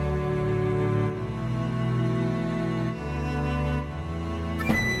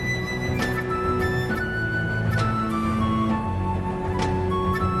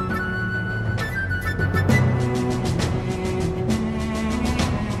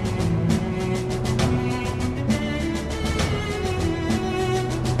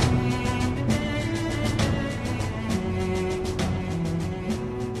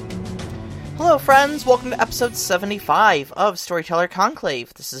friends, welcome to episode 75 of Storyteller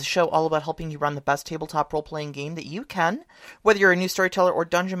Conclave. This is a show all about helping you run the best tabletop role-playing game that you can, whether you're a new storyteller or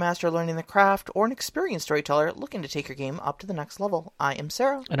dungeon master learning the craft, or an experienced storyteller looking to take your game up to the next level. I am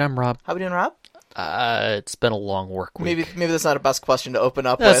Sarah. And I'm Rob. How we doing, Rob? It's been a long work week. Maybe that's not a best question to open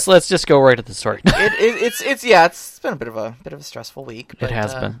up with. Let's just go right at the story. It's been a bit of a stressful week. But, it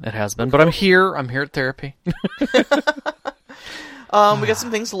has been. But I'm here at therapy. We got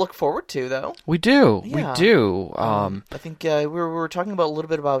some things to look forward to, though. We do. I think we were talking about a little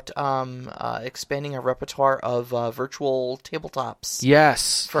bit about expanding our repertoire of virtual tabletops.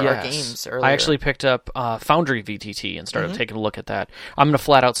 Yes. For our games earlier. I actually picked up Foundry VTT and started taking a look at that. I'm going to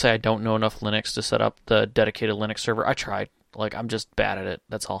flat out say I don't know enough Linux to set up the dedicated Linux server. I tried. I'm just bad at it.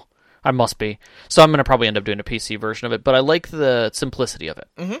 That's all. I must be. So I'm going to probably end up doing a PC version of it, but I like the simplicity of it.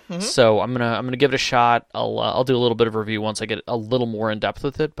 So I'm going to give it a shot. I'll do a little bit of review once I get a little more in depth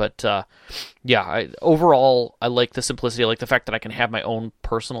with it, but overall I like the simplicity. I like the fact that I can have my own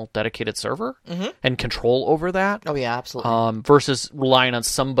personal dedicated server and control over that. Oh yeah, absolutely. Versus relying on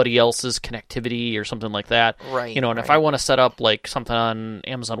somebody else's connectivity or something like that. Right. If I want to set up something on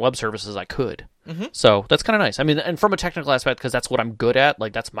Amazon Web Services, I could. So that's kind of nice. I mean, and from a technical aspect, because that's what I'm good at,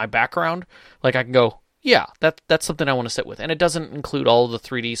 that's my background, I can go, yeah, that's something I want to sit with. And it doesn't include all of the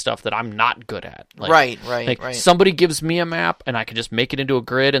 3D stuff that I'm not good at. Right. Somebody gives me a map, and I can just make it into a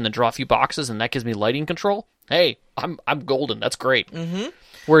grid and then draw a few boxes, and that gives me lighting control. Hey, I'm golden. That's great.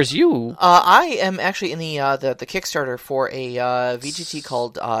 Whereas you... I am actually in the Kickstarter for a VGT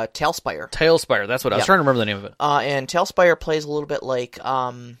called Tailspire. Tailspire, that's what I was trying to remember the name of it. And Tailspire plays a little bit like...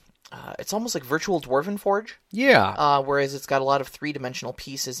 it's almost like Virtual Dwarven Forge. Yeah. Whereas it's got a lot of three-dimensional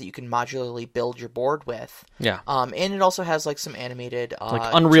pieces that you can modularly build your board with. Yeah. And it also has some animated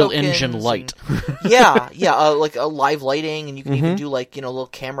Unreal Engine Light. Like a live lighting, and you can even do little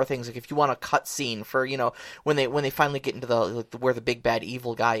camera things. Like if you want a cut scene for when they finally get into the where the big bad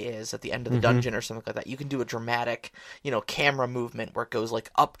evil guy is at the end of the dungeon or something like that, you can do a dramatic camera movement where it goes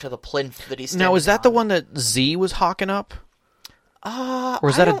up to the plinth that he's standing Now is that on. the one that Z was hawking up? Or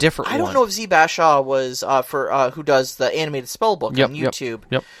is that a different one? I don't know if Z Bashaw was for who does the animated spellbook on YouTube.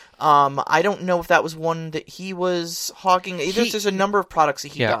 Yep. I don't know if that was one that he was hawking. There's a number of products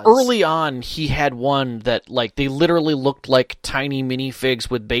that he does. Early on, he had one that they literally looked like tiny minifigs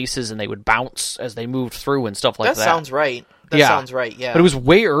with bases, and they would bounce as they moved through and stuff like that. That sounds right. That sounds right, yeah. But it was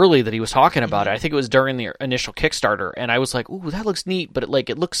way early that he was talking about it. I think it was during the initial Kickstarter, and I was like, ooh, that looks neat, but it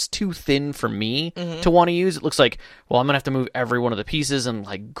looks too thin for me to want to use. It looks like, well, I'm going to have to move every one of the pieces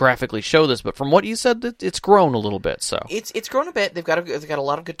and graphically show this, but from what you said, it's grown a little bit, so. It's grown a bit. They've got a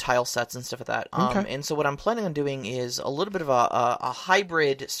lot of good tile sets and stuff like that. Okay. And so what I'm planning on doing is a little bit of a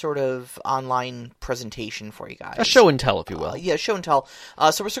hybrid sort of online presentation for you guys. A show and tell, if you will. Show and tell.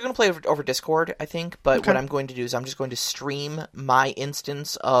 So we're still going to play over Discord, I think, but what I'm going to do is I'm just going to stream my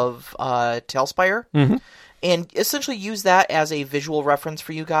instance of Tailspire, and essentially use that as a visual reference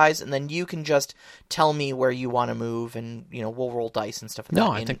for you guys, and then you can just tell me where you want to move, and we'll roll dice and stuff like that.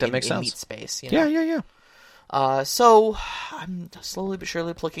 I think that makes sense. Meat space. Yeah. So I'm slowly but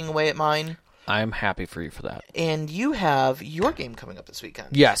surely plucking away at mine. I'm happy for you for that. And you have your game coming up this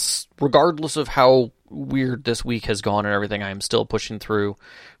weekend. Yes. Regardless of how weird this week has gone and everything, I am still pushing through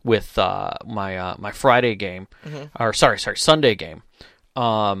with my Friday game. Or sorry, Sunday game.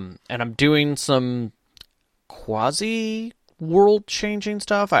 And I'm doing some quasi world-changing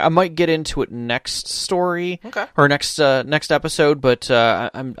stuff. I might get into it next story or next episode, but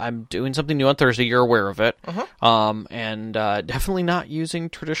I'm doing something new on Thursday. You're aware of it, and definitely not using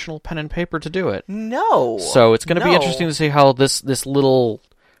traditional pen and paper to do it. No. So it's going to be interesting to see how this little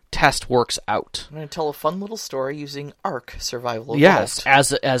test works out. I'm going to tell a fun little story using Ark Survival Evolved. Yes,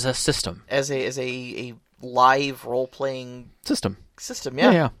 as a system, as a live role-playing system.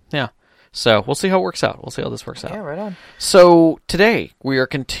 Yeah. So we'll see how it works out. We'll see how this works out. Yeah, right on. So today we are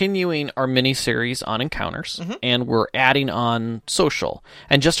continuing our mini-series on encounters, and we're adding on social.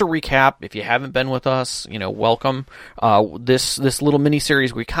 And just to recap, if you haven't been with us, welcome. This little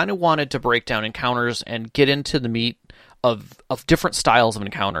mini-series, we kind of wanted to break down encounters and get into the meat of different styles of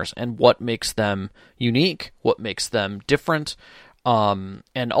encounters and what makes them unique, what makes them different,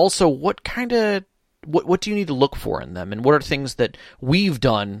 and also what do you need to look for in them, and what are things that we've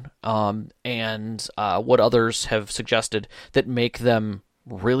done and what others have suggested that make them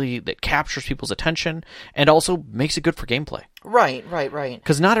that captures people's attention and also makes it good for gameplay. Right.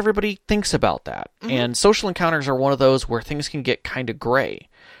 Because not everybody thinks about that. And social encounters are one of those where things can get kind of gray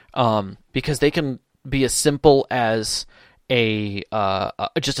because they can be as simple as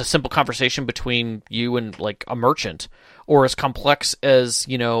just a simple conversation between you and a merchant, or as complex as,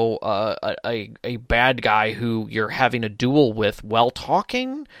 a bad guy who you're having a duel with while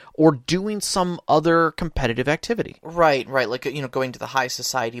talking or doing some other competitive activity. Right. Like, going to the high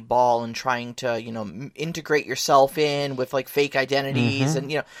society ball and trying to, integrate yourself in with, like, fake identities,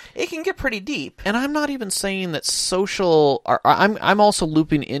 and, it can get pretty deep. And I'm not even saying that social... I'm also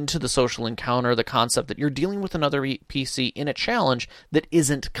looping into the social encounter the concept that you're dealing with another PC in a challenge that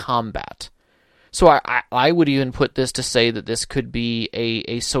isn't combat. So I would even put this to say that this could be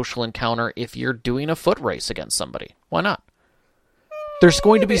a social encounter if you're doing a foot race against somebody. Why not? There's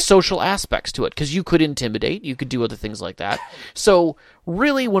going to be social aspects to it, because you could intimidate, you could do other things like that. So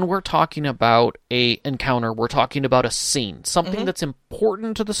really, when we're talking about a encounter, we're talking about a scene, something that's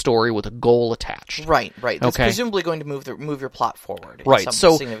important to the story with a goal attached. Right. That's presumably going to move your plot forward. Right.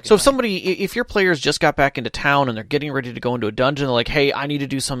 So if your players just got back into town and they're getting ready to go into a dungeon, they're like, hey, I need to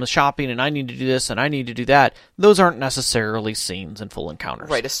do some shopping, and I need to do this, and I need to do that, those aren't necessarily scenes and full encounters.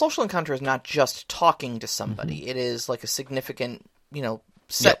 Right. A social encounter is not just talking to somebody. It is like a significant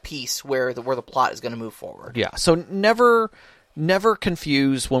set piece where the plot is going to move forward. Yeah. So never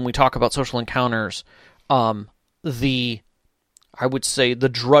confuse when we talk about social encounters, I would say the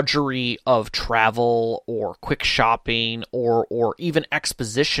drudgery of travel or quick shopping or even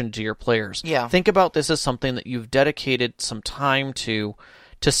exposition to your players. Yeah. Think about this as something that you've dedicated some time to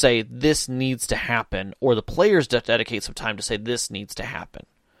say this needs to happen, or the players dedicate some time to say this needs to happen.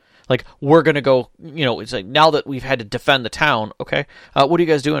 Like, we're going to go, it's like, now that we've had to defend the town, okay, what are you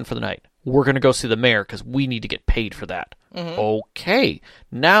guys doing for the night? We're going to go see the mayor because we need to get paid for that. Okay,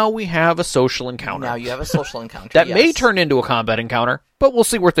 now we have a social encounter. Now you have a social encounter, that may turn into a combat encounter, but we'll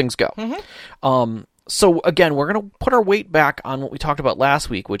see where things go. So, again, we're going to put our weight back on what we talked about last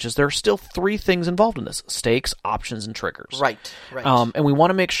week, which is there are still 3 things involved in this: stakes, options, and triggers. Right. And we want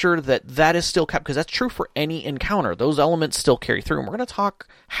to make sure that is still kept, because that's true for any encounter. Those elements still carry through, and we're going to talk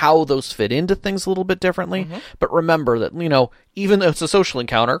how those fit into things a little bit differently. But remember that, even though it's a social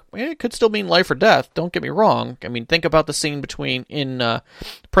encounter, it could still mean life or death. Don't get me wrong. I mean, think about the scene in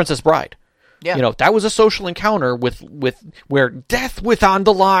Princess Bride. Yeah. That was a social encounter with where death was on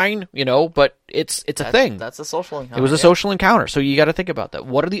the line, but it's a thing. That's a social encounter. It was a social encounter. So you got to think about that.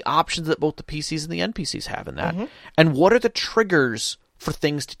 What are the options that both the PCs and the NPCs have in that? And what are the triggers for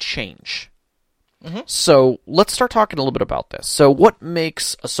things to change? So let's start talking a little bit about this. So what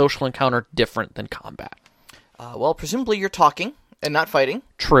makes a social encounter different than combat? Well, presumably you're talking and not fighting.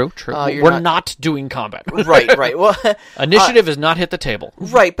 True. We're not doing combat. Right. Well, initiative has not hit the table.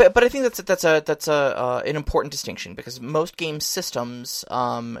 Right, but I think that's an important distinction, because most game systems,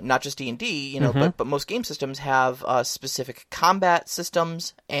 not just D&D, but most game systems have specific combat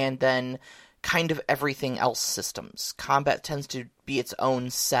systems and then kind of everything else systems. Combat tends to be its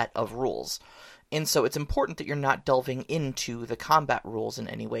own set of rules. And so it's important that you're not delving into the combat rules in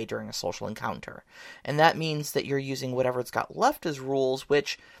any way during a social encounter. And that means that you're using whatever it's got left as rules,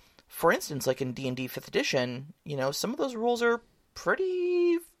 which, for instance, like in D&D 5th edition, some of those rules are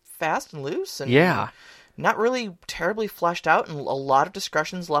pretty fast and loose and not really terribly fleshed out, and a lot of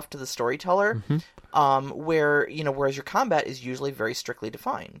discretion's left to the storyteller, whereas your combat is usually very strictly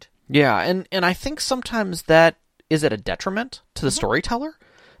defined. Yeah, and I think sometimes that is at a detriment to the storyteller.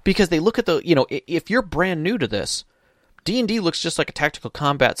 Because they look at if you're brand new to this, D&D looks just like a tactical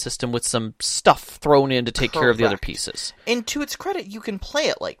combat system with some stuff thrown in to take care of the other pieces. And to its credit, you can play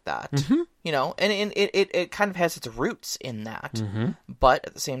it like that. And it kind of has its roots in that. But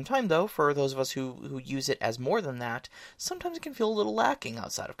at the same time, though, for those of us who use it as more than that, sometimes it can feel a little lacking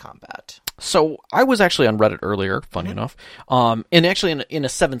outside of combat. So I was actually on Reddit earlier, funny enough, and actually in a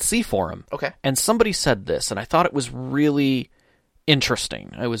 7th Sea forum. Okay. And somebody said this, and I thought it was really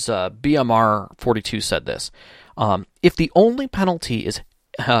interesting. It was BMR42 said this. If the only penalty is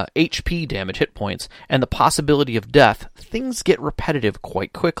HP damage, hit points, and the possibility of death, things get repetitive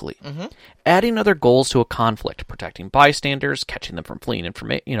quite quickly. Adding other goals to a conflict, protecting bystanders, catching them from fleeing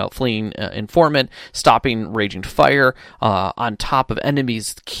informant, stopping raging fire, on top of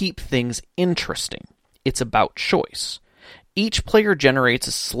enemies, keep things interesting. It's about choice. Each player generates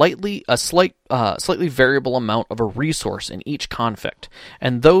a slightly variable amount of a resource in each conflict,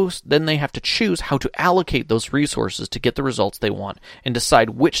 and then they have to choose how to allocate those resources to get the results they want, and decide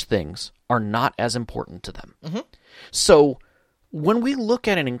which things are not as important to them. So, when we look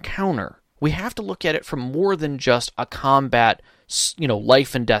at an encounter, we have to look at it from more than just a combat,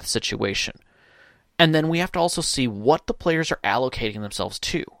 life and death situation, and then we have to also see what the players are allocating themselves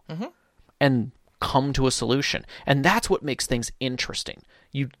to, and come to a solution. And that's what makes things interesting.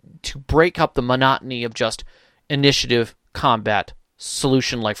 To break up the monotony of just initiative, combat,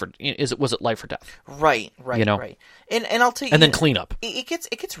 solution was it life or death? Right. Right. And I'll tell you, and then clean up. It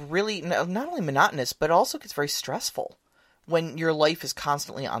gets really not only monotonous, but also gets very stressful when your life is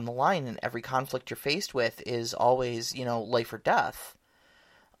constantly on the line and every conflict you're faced with is always, life or death.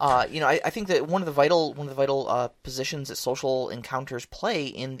 I think that one of the vital positions that social encounters play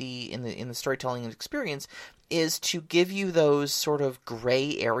in the storytelling experience is to give you those sort of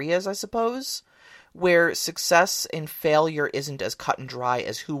gray areas, I suppose, where success and failure isn't as cut and dry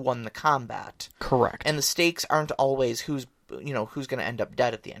as who won the combat. Correct. And the stakes aren't always who's going to end up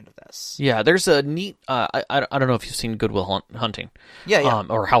dead at the end of this. Yeah, there's a neat. I don't know if you've seen Good Will Hunting. Yeah.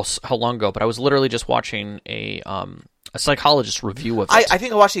 Or how long ago, but I was literally just watching a psychologist review of it. I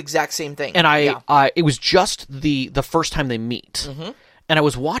think I watched the exact same thing. And it was just the first time they meet. Mm-hmm. And I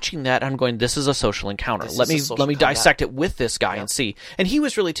was watching that, and I'm going, this is a social encounter. Let me dissect it with this guy and see. And he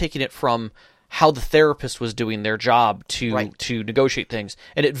was really taking it from how the therapist was doing their job to negotiate things.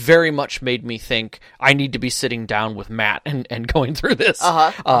 And it very much made me think, I need to be sitting down with Matt and going through this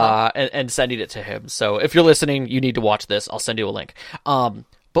and sending it to him. So if you're listening, you need to watch this. I'll send you a link.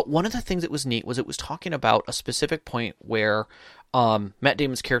 But one of the things that was neat was it was talking about a specific point where Matt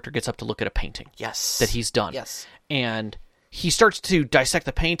Damon's character gets up to look at a painting that he's done. Yes. And he starts to dissect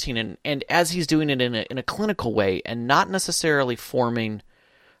the painting, and as he's doing it in a clinical way and not necessarily forming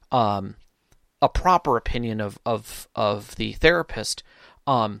a proper opinion of the therapist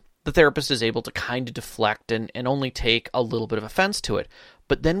is able to kind of deflect and only take a little bit of offense to it.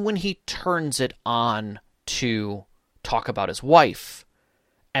 But then when he turns it on to talk about his wife,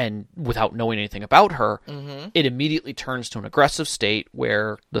 and without knowing anything about her, it immediately turns to an aggressive state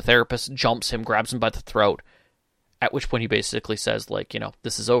where the therapist jumps him, grabs him by the throat, at which point he basically says,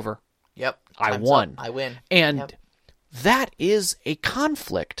 this is over. Yep. I won. I win. And that is a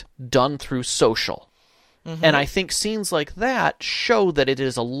conflict done through social. Mm-hmm. And I think scenes like that show that it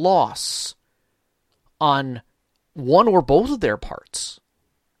is a loss on one or both of their parts.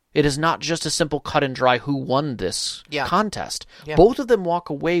 It is not just a simple cut and dry who won this contest. Yeah. Both of them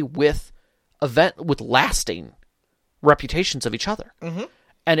walk away with lasting reputations of each other. Mm-hmm.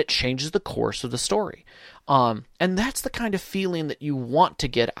 And it changes the course of the story. And that's the kind of feeling that you want to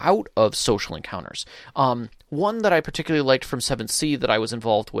get out of social encounters. One that I particularly liked from 7th Sea that I was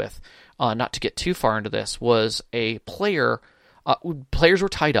involved with, not to get too far into this, was a player. Players were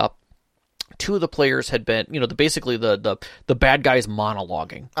tied up. Two of the players had been, basically the bad guy's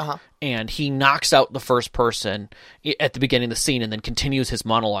monologuing. Uh-huh. And he knocks out the first person at the beginning of the scene and then continues his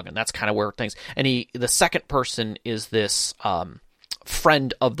monologue. And that's kind of where things... And the second person is this...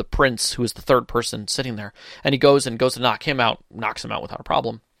 friend of the prince, who is the third person sitting there, and he goes to knock him out, knocks him out without a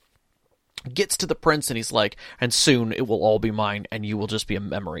problem, gets to the prince, and he's like, and soon it will all be mine, and you will just be a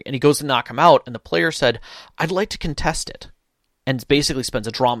memory. And he goes to knock him out, and the player said, I'd like to contest it, and basically spends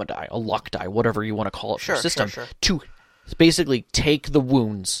a drama die, a luck die, whatever you want to call it for system, to basically take the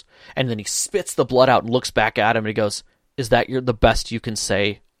wounds, and then he spits the blood out and looks back at him, and he goes, is that the best you can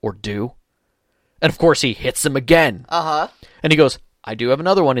say or do? And of course he hits him again. Uh-huh. And he goes, I do have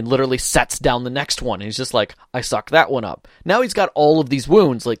another one, and literally sets down the next one. And he's just like, I sucked that one up. Now he's got all of these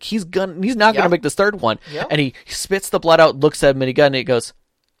wounds. Like, he's not going to make this third one. Yep. And he spits the blood out, looks at him, and he goes,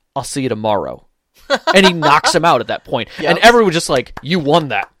 I'll see you tomorrow. And he knocks him out at that point. Yep. And everyone's just like, you won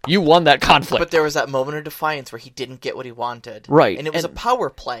that. You won that conflict. But there was that moment of defiance where he didn't get what he wanted. Right. And it was a power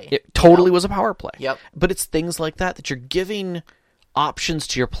play. It totally was a power play. Yep. But it's things like that you're giving options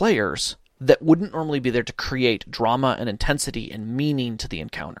to your players that wouldn't normally be there to create drama and intensity and meaning to the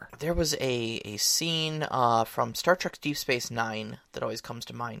encounter. There was a scene from Star Trek Deep Space Nine that always comes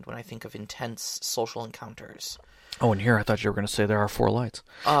to mind when I think of intense social encounters. Oh, and here I thought you were going to say there are 4 lights.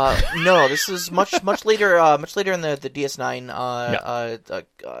 No, this is much later in the DS9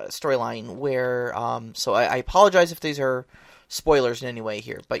 storyline where. So I apologize if these are spoilers in any way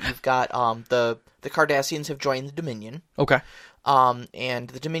here, but you've got the Cardassians have joined the Dominion. Okay. And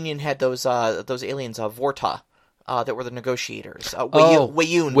the Dominion had those aliens, Vorta, that were the negotiators.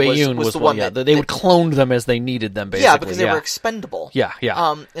 Weyoun was the one that they would clone them as they needed them, basically. Yeah, because they were expendable. Yeah.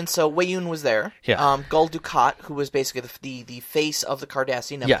 And so Weyoun was there. Yeah. Gul Dukat, who was basically the face of the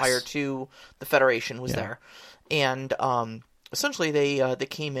Cardassian Empire to the Federation, was there. And essentially they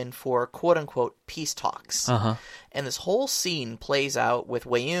came in for quote unquote peace talks. Uh-huh. And this whole scene plays out with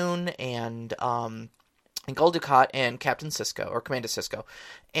Weyoun and Gul Dukat and Captain Sisko, or Commander Sisko.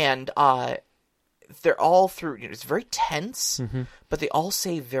 And they're all through. It's very tense, but they all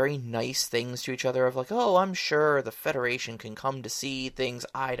say very nice things to each other. Of like, oh, I'm sure the Federation can come to see things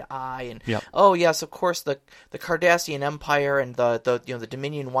eye to eye, and oh yes, of course the Cardassian Empire and the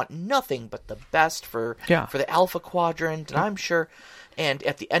Dominion want nothing but the best for the Alpha Quadrant, and I'm sure. And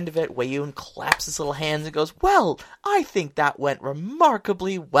at the end of it, Weyoun claps his little hands and goes, well, I think that went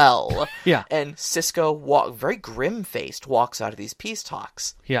remarkably well. Yeah. And Sisko, very grim-faced, walks out of these peace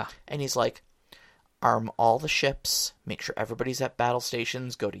talks. Yeah. And he's like, arm all the ships, make sure everybody's at battle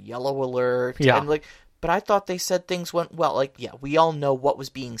stations, go to yellow alert. Yeah. And like, but I thought they said things went well. Like, yeah, we all know what was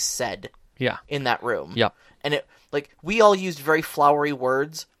being said in that room. Yep. And it, like, we all used very flowery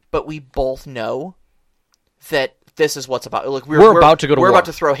words, but we both know that this is what's about. Like we're about to go to war. We're about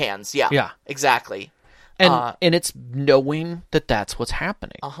to throw hands. Yeah. Yeah. Exactly. And it's knowing that that's what's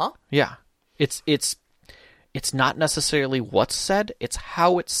happening. Uh-huh. Yeah. It's not necessarily what's said, it's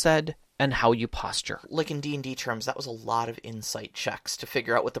how it's said and how you posture. Like in D&D terms, that was a lot of insight checks to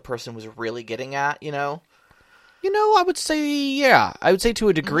figure out what the person was really getting at, you know? I would say, yeah. I would say to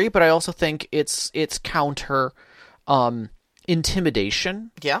a degree, but I also think it's counter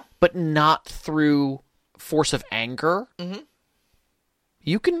intimidation. Yeah. But not through force of anger. Mm-hmm.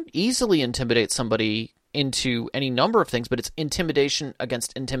 You can easily intimidate somebody into any number of things, but it's intimidation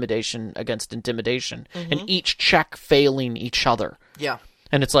against intimidation against intimidation, and each check failing each other. Yeah.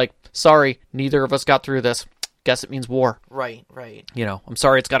 And it's like, sorry, neither of us got through this. Guess it means war. Right. I'm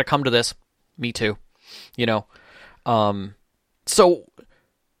sorry it's got to come to this. Me too. So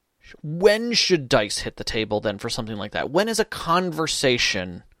when should dice hit the table then for something like that? When is a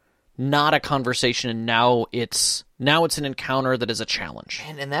conversation not a conversation, and now it's an encounter that is a challenge?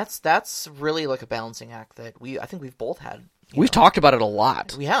 And that's really like a balancing act that I think we've both had. We've talked about it a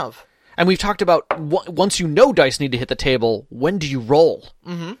lot. We have. And we've talked about, once you know dice need to hit the table, when do you roll?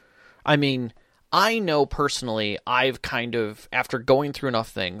 Mm-hmm. I mean, I know personally, I've kind of, after going through enough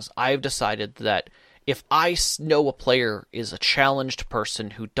things, I've decided that if I know a player is a challenged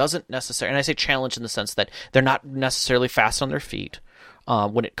person who doesn't necessarily, and I say challenged in the sense that they're not necessarily fast on their feet,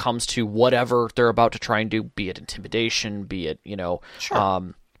 when it comes to whatever they're about to try and do, be it intimidation, be it,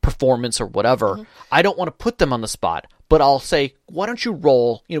 performance or whatever, I don't want to put them on the spot, but I'll say, why don't you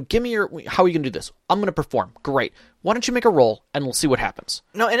roll, give me how are you going to do this? I'm going to perform. Great. Why don't you make a roll and we'll see what happens.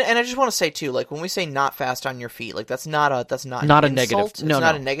 No, and I just want to say too, like when we say not fast on your feet, like that's not a negative. It's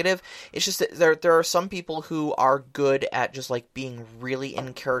not a negative. It's just that there are some people who are good at just like being really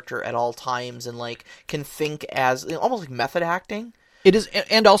in character at all times and like can think as almost like method acting. It is,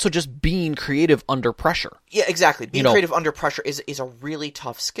 and also just being creative under pressure. Yeah, exactly. Being creative under pressure is a really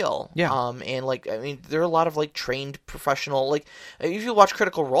tough skill. Yeah. And like, I mean, there are a lot of like trained professional, like if you watch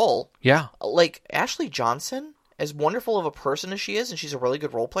Critical Role, yeah, like Ashley Johnson, as wonderful of a person as she is, and she's a really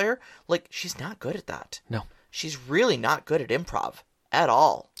good role player, like she's not good at that. No, she's really not good at improv at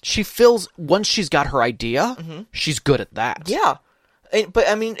all. She feels once she's got her idea, she's good at that. Yeah. But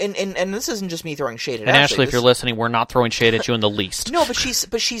I mean, and this isn't just me throwing shade at Ashley. Ashley, If you're listening, we're not throwing shade at you in the least. No, but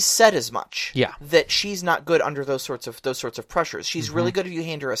she's said as much. Yeah, that she's not good under those sorts of pressures. She's really good if you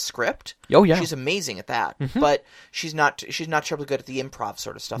hand her a script. Oh yeah, she's amazing at that. But she's not terribly good at the improv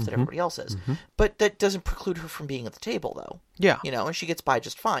sort of stuff that everybody else is. But that doesn't preclude her from being at the table, though. Yeah, and she gets by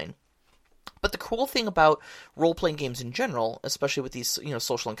just fine. But the cool thing about role-playing games in general, especially with these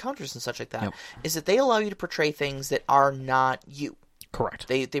social encounters and such like that, is that they allow you to portray things that are not you. Correct.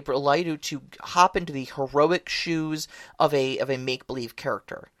 They allow you to hop into the heroic shoes of a make-believe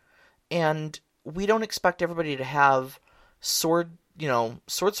character. And we don't expect everybody to have sword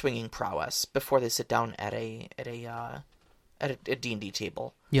swinging prowess before they sit down at a D&D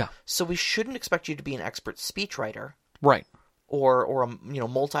table. Yeah. So we shouldn't expect you to be an expert speechwriter. Right. Or a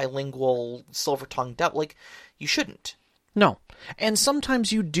multilingual silver-tongued devil. Like, you shouldn't. No. And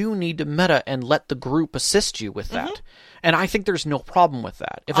sometimes you do need to meta and let the group assist you with that. And I think there's no problem with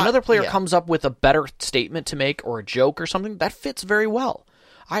that. If another player comes up with a better statement to make or a joke or something, that fits very well.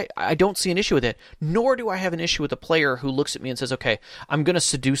 I don't see an issue with it, nor do I have an issue with a player who looks at me and says, okay, I'm going to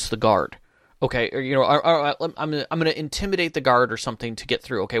seduce the guard. Okay, or, I'm going to intimidate the guard or something to get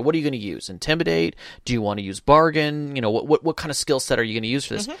through. Okay, what are you going to use? Intimidate? Do you want to use bargain? What kind of skill set are you going to use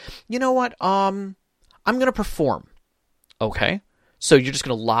for this? You know what? I'm going to perform. Okay, so you're just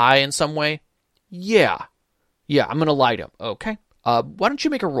going to lie in some way? Yeah, I'm going to lie to him. Okay, why don't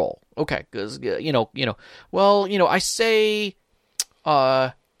you make a roll? Okay, because, I say,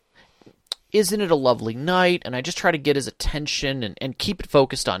 isn't it a lovely night? And I just try to get his attention and keep it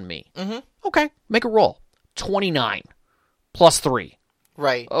focused on me. Okay, make a roll. 29 plus 3.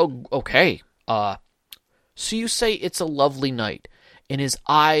 Right. Oh, okay. So you say it's a lovely night. and his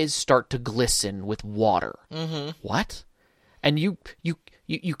eyes start to glisten with water. What? And you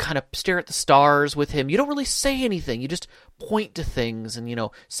kind of stare at the stars with him. You don't really say anything. You just point to things and,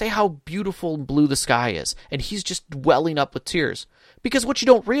 say how beautiful and blue the sky is. And he's just welling up with tears. Because what you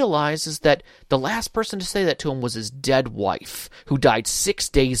don't realize is that the last person to say that to him was his dead wife, who died 6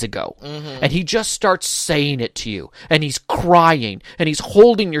 days ago. And he just starts saying it to you. And he's crying. And he's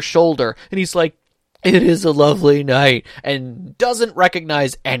holding your shoulder. And he's like, "It is a lovely night," and doesn't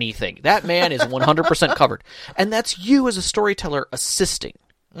recognize anything. That man is 100% covered. And that's you as a storyteller assisting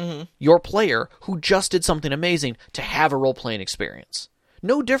your player who just did something amazing to have a role-playing experience.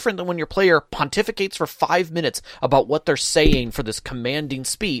 No different than when your player pontificates for 5 minutes about what they're saying for this commanding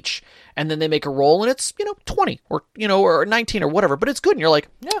speech, and then they make a roll, and it's, 20 or, or 19 or whatever, but it's good, and you're like,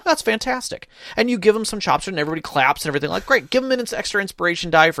 yeah, that's fantastic. And you give them some chops, and everybody claps and everything, like, great, give them an extra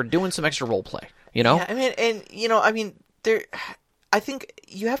inspiration die for doing some extra role play, Yeah, I think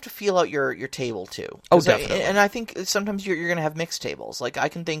you have to feel out your table too. Oh, definitely. And I think sometimes you're going to have mixed tables. Like, I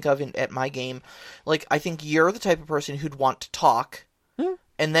can think of at my game, like, I think you're the type of person who'd want to talk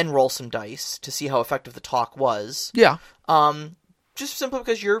and then roll some dice to see how effective the talk was. Yeah. Just simply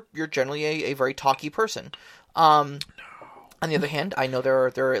because you're generally a very talky person. On the other hand, I know there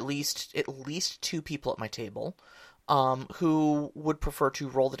are at least 2 people at my table who would prefer to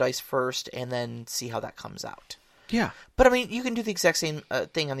roll the dice first and then see how that comes out. Yeah. But, you can do the exact same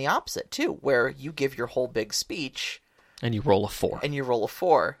thing on the opposite, too, where you give your whole big speech. And you roll a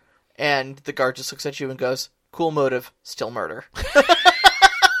 4. And the guard just looks at you and goes, "Cool motive, still murder."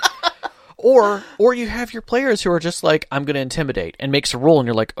 Or you have your players who are just like, "I'm going to intimidate," and makes a roll, and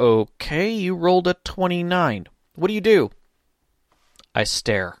you're like, "Okay, you rolled a 29. What do? I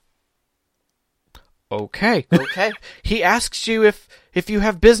stare. Okay. He asks you if you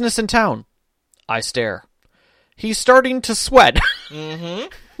have business in town. I stare. He's starting to sweat. I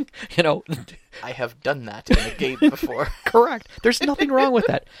have done that in a game before. Correct. There's nothing wrong with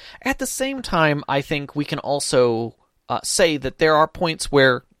that. At the same time, I think we can also say that there are points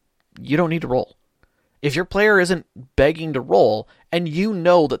where you don't need to roll. If your player isn't begging to roll, and you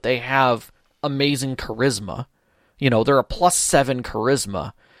know that they have amazing charisma, they're a +7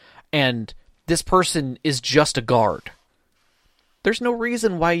 charisma, and this person is just a guard, there's no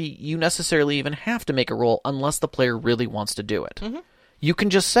reason why you necessarily even have to make a roll unless the player really wants to do it. You can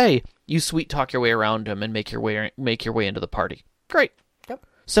just say, you sweet talk your way around him and make your way into the party. Great. Yep.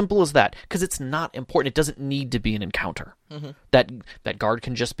 Simple as that, because it's not important. It doesn't need to be an encounter. That guard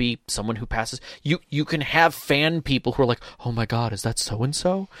can just be someone who passes. You can have fan people who are like, "Oh my God, is that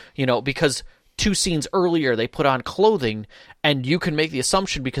so-and-so?" Because 2 scenes earlier they put on clothing, and you can make the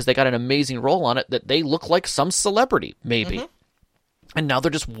assumption because they got an amazing role on it that they look like some celebrity, maybe. And now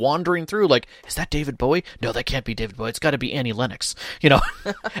they're just wandering through like, "Is that David Bowie? No, that can't be David Bowie. It's got to be Annie Lennox."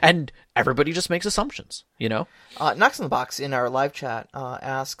 And everybody just makes assumptions, Knox in the Box in our live chat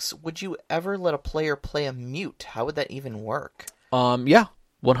asks, "Would you ever let a player play a mute? How would that even work?" Yeah,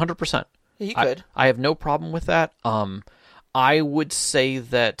 100%. Yeah, you could. I have no problem with that. I would say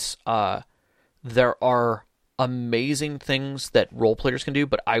that there are amazing things that role players can do,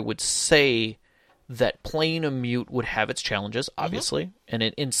 but I would say that playing a mute would have its challenges, obviously, and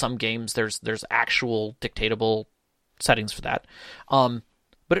in some games there's actual dictatable settings for that.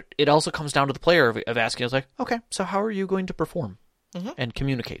 But it also comes down to the player of asking us, like, "Okay, so how are you going to perform and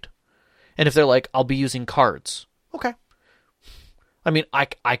communicate?" And if they're like, "I'll be using cards," okay.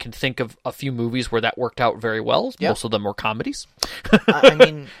 I can think of a few movies where that worked out very well. Yeah. Most of them were comedies.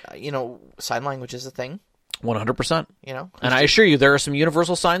 Sign language is a thing. 100%. And I assure you, there are some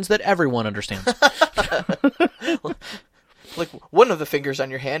universal signs that everyone understands. Like, one of the fingers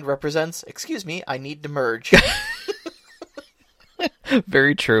on your hand represents, "Excuse me, I need to merge."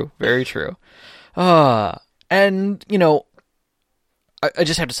 Very true. Very true. And, I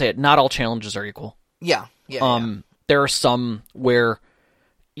just have to say it, not all challenges are equal. Yeah. There are some where,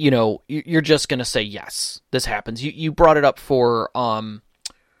 you're just going to say, yes, this happens. You brought it up for the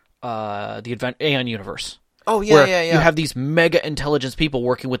Aeon Universe. Oh, yeah. You have these mega intelligence people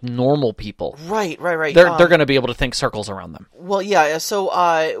working with normal people. Right. They're going to be able to think circles around them. Well, yeah. So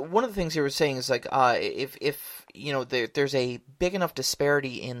one of the things you were saying is like, if there's a big enough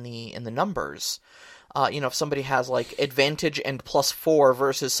disparity in the numbers, if somebody has like advantage and +4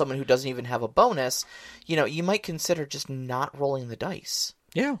 versus someone who doesn't even have a bonus, you might consider just not rolling the dice.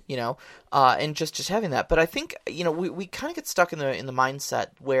 Yeah. And just having that. But I think, we kind of get stuck in the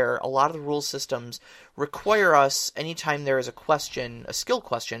mindset where a lot of the rule systems require us, anytime there is a skill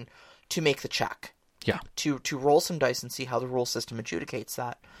question, to make the check. Yeah. To roll some dice and see how the rule system adjudicates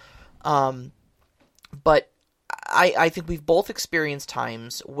that. But I think we've both experienced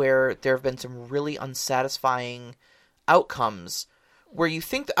times where there have been some really unsatisfying outcomes where you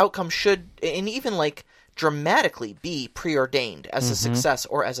think the outcome should, and even like dramatically, be preordained as a success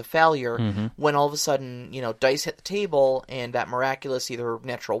or as a failure, when all of a sudden, dice hit the table and that miraculous either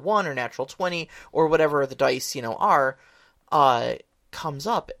natural 1 or natural 20 or whatever the dice, are, comes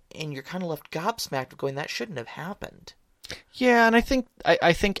up, and you're kind of left gobsmacked going, that shouldn't have happened. Yeah, and I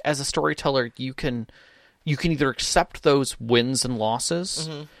think as a storyteller, you can either accept those wins and losses,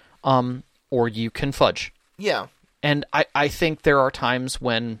 or you can fudge. Yeah. And I think there are times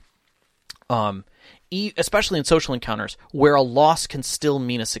when, especially in social encounters, where a loss can still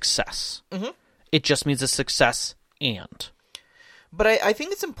mean a success. It just means a success and. But I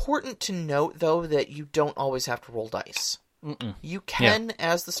think it's important to note, though, that you don't always have to roll dice. You can,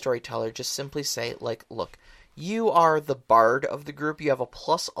 as the storyteller, just simply say, like, look, you are the bard of the group. You have a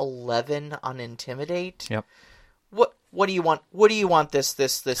 +11 on Intimidate. Yep. What do you want? What do you want this?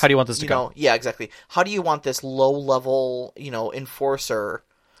 How do you want this to go? Yeah, exactly. How do you want this low-level, enforcer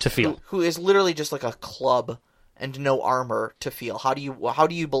to feel? Who is literally just like a club and no armor to feel? How do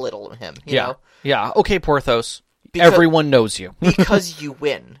you belittle him? You know? Yeah. Okay, Porthos. Everyone knows you because you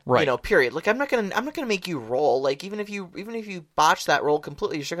win. Right. Period. Like I'm not gonna make you roll. Like even if you botch that roll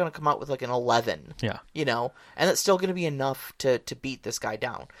completely, you're still gonna come out with like an 11. Yeah. And it's still gonna be enough to beat this guy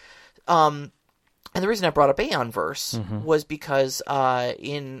down. And the reason I brought up Aeon Verse was because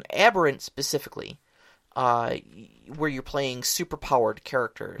in Aberrant specifically, where you're playing superpowered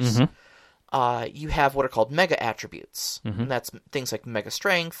characters, you have what are called mega attributes. And that's things like mega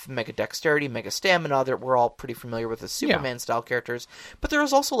strength, mega dexterity, mega stamina that we're all pretty familiar with as Superman style characters. But there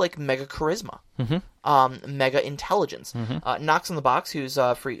is also like mega charisma, mega intelligence. Knox in the Box, who's one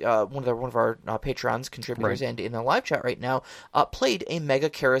of our Patreon's contributors and in the live chat right now, played a mega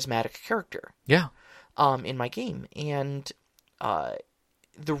charismatic character. Yeah. In my game. And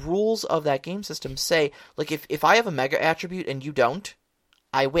the rules of that game system say, like, if I have a mega attribute and you don't,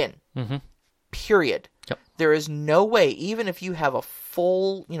 I win. Period. Yep. There is no way, even if you have a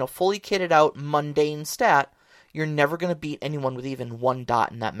fully kitted out mundane stat, you're never going to beat anyone with even 1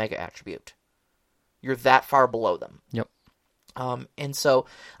 dot in that mega attribute. You're that far below them. Yep. And so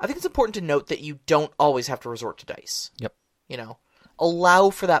I think it's important to note that you don't always have to resort to dice. Yep. Allow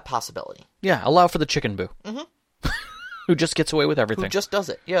for that possibility. Yeah, allow for the chicken boo. Who just gets away with everything. Who just does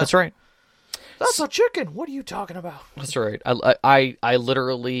it. Yeah. That's right. That's a chicken. What are you talking about? That's right. I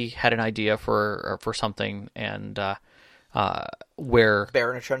literally had an idea for something, and where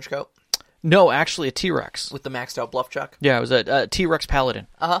bear in a trench coat. No, actually a T-Rex with the maxed out bluff check. Yeah, it was a T-Rex paladin.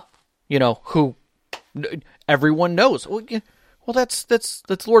 Uh-huh. Who everyone knows. Well, that's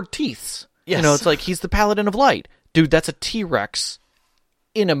Lord Teeths. Yes. It's like he's the paladin of light, dude. That's a T-Rex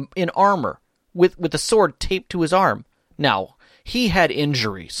in armor with a sword taped to his arm. Now he had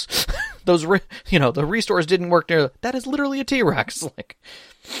injuries. Those, the restores didn't work near. That is literally a T-Rex.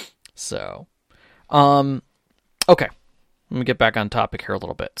 So, okay. Let me get back on topic here a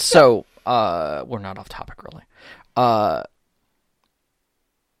little bit. So, we're not off topic really.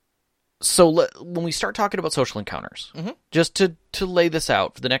 So when we start talking about social encounters, just to lay this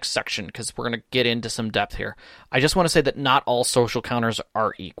out for the next section, because we're going to get into some depth here, I just want to say that not all social encounters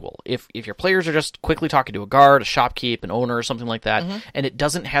are equal. If your players are just quickly talking to a guard, a shopkeep, an owner, or something like that, and it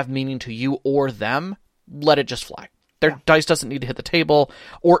doesn't have meaning to you or them, let it just fly. Their dice doesn't need to hit the table,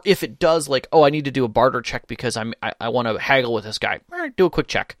 or if it does, like, I need to do a barter check because I want to haggle with this guy, do a quick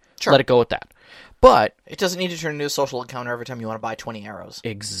check. Sure. Let it go with that. But it doesn't need to turn into a social encounter every time you want to buy 20 arrows.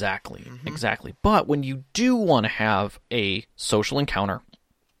 Exactly. Exactly. But when you do want to have a social encounter,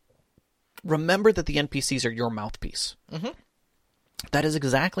 remember that the NPCs are your mouthpiece. That is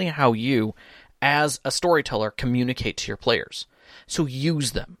exactly how you, as a storyteller, communicate to your players. So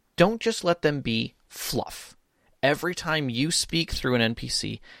use them. Don't just let them be fluff. Every time you speak through an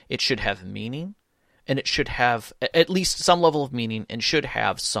NPC, it should have meaning. And it should have at least some level of meaning and should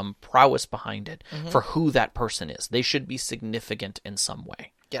have some prowess behind it for who that person is. They should be significant in some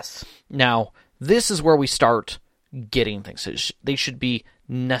way. Yes. Now, this is where we start getting things. They should be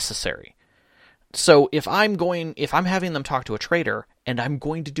necessary. So if I'm having them talk to a trader and I'm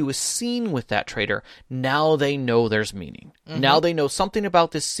going to do a scene with that trader, now they know there's meaning. Now they know something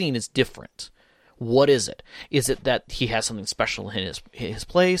about this scene is different. What is it? Is it that he has something special in his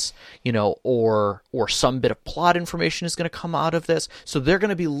place, or some bit of plot information is going to come out of this? So they're going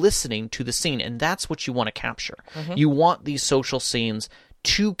to be listening to the scene, and that's what you want to capture. You want these social scenes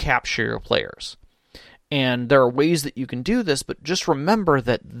to capture your players. And there are ways that you can do this, but just remember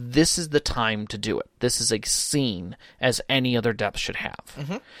that this is the time to do it. This is a scene as any other depth should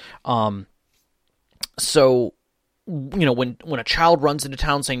have. So when a child runs into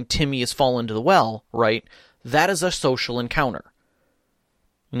town saying Timmy has fallen into the well, right? That is a social encounter.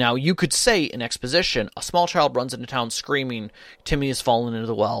 Now, you could say in exposition, a small child runs into town screaming, Timmy has fallen into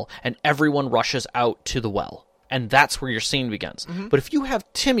the well, and everyone rushes out to the well. And that's where your scene begins. Mm-hmm. But if you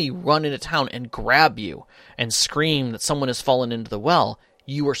have Timmy run into town and grab you and scream that someone has fallen into the well,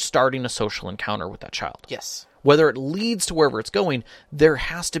 you are starting a social encounter with that child. Yes. Whether it leads to wherever it's going, there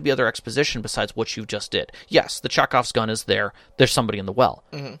has to be other exposition besides what you just did. Yes, the Chekhov's gun is there. There's somebody in the well.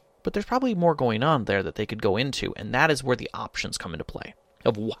 Mm-hmm. But there's probably more going on there that they could go into, and that is where the options come into play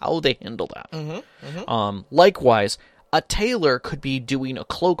of how they handle that. Mm-hmm. Mm-hmm. Likewise, a tailor could be doing a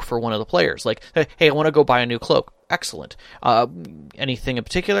cloak for one of the players. Like, hey, I want to go buy a new cloak. Excellent. Anything in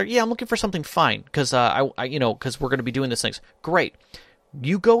particular? Yeah, I'm looking for something fine because because we're going to be doing these things. Great.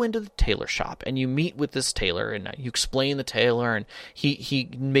 You go into the tailor shop and you meet with this tailor and you explain the tailor and he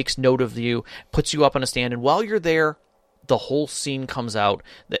makes note of you, puts you up on a stand, and while you're there, the whole scene comes out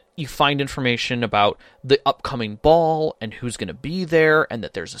that you find information about the upcoming ball and who's going to be there and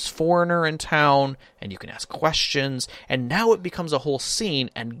that there's this foreigner in town and you can ask questions, and now it becomes a whole scene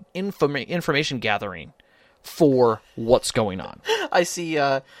and information gathering for what's going on. I see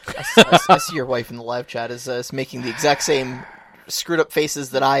I see your wife in the live chat is making the exact same screwed up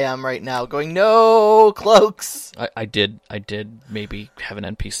faces that I am right now, going, no cloaks. I did maybe have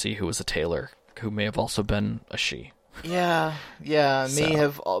an NPC who was a tailor who may have also been a she. Yeah,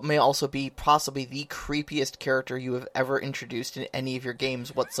 may also be possibly the creepiest character you have ever introduced in any of your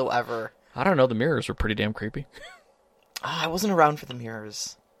games whatsoever. I don't know, the mirrors were pretty damn creepy. I wasn't around for the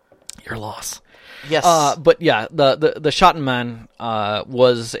mirrors. Your loss. Yes. But yeah, the Schottenman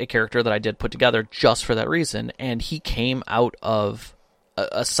was a character that I did put together just for that reason, and he came out of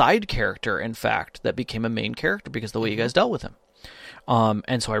a side character, in fact, that became a main character because of the way you guys dealt with him.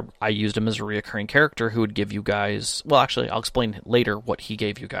 And so I used him as a reoccurring character who would give you guys, well, actually, I'll explain later what he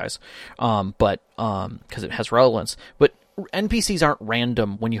gave you guys, because it has relevance. But NPCs aren't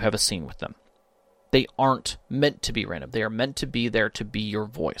random when you have a scene with them. They aren't meant to be random. They are meant to be there to be your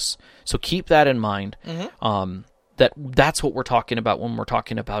voice. So keep that in mind. Mm-hmm. That's what we're talking about when we're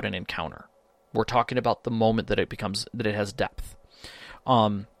talking about an encounter. We're talking about the moment that it has depth.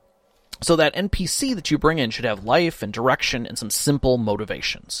 So that NPC that you bring in should have life and direction and some simple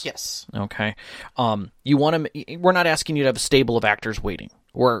motivations. Yes. Okay. We're not asking you to have a stable of actors waiting.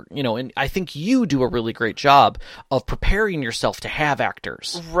 And I think you do a really great job of preparing yourself to have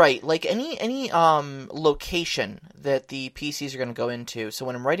actors. Right. Like any location that the PCs are going to go into. So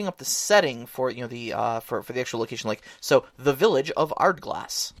when I'm writing up the setting for for the actual location, like so the village of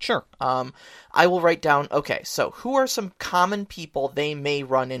Ardglass. Sure. I will write down, okay, so who are some common people they may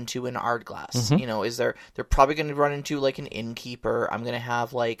run into in Ardglass? Mm-hmm. They're probably going to run into like an innkeeper. I'm going to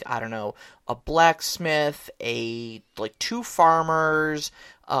have like, I don't know, a blacksmith, two farmers,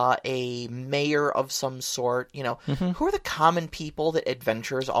 a mayor of some sort, Mm-hmm. Who are the common people that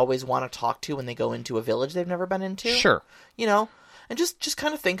adventurers always want to talk to when they go into a village they've never been into? Sure. And just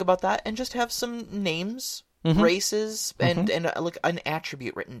kind of think about that and just have some names, mm-hmm. races, and like an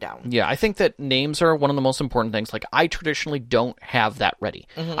attribute written down. Yeah, I think that names are one of the most important things. Like, I traditionally don't have that ready.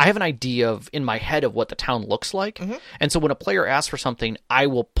 Mm-hmm. I have an idea in my head of what the town looks like, mm-hmm. and so when a player asks for something, I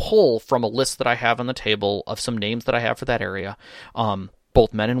will pull from a list that I have on the table of some names that I have for that area,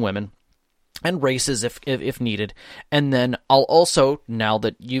 both men and women, and races if needed. And then I'll also, now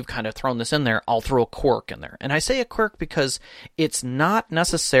that you've kind of thrown this in there, I'll throw a quirk in there. And I say a quirk because it's not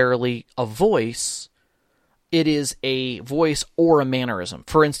necessarily a voice. It is a voice or a mannerism.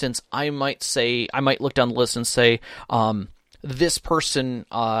 For instance, I might look down the list and say, this person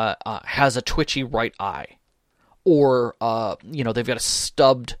has a twitchy right eye, or they've got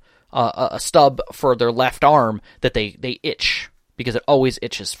a stub for their left arm that they itch because it always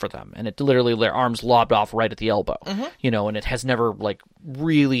itches for them, and it literally their arm's lobbed off right at the elbow, mm-hmm. And it has never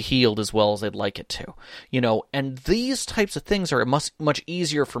really healed as well as they'd like it to, and these types of things are much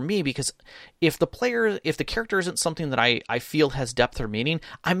easier for me because if the character isn't something that I feel has depth or meaning,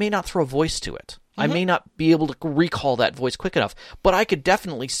 I may not throw a voice to it. Mm-hmm. I may not be able to recall that voice quick enough, but I could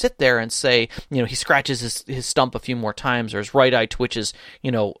definitely sit there and say, he scratches his stump a few more times, or his right eye twitches,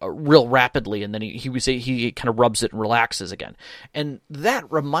 real rapidly, and then he kind of rubs it and relaxes again. And that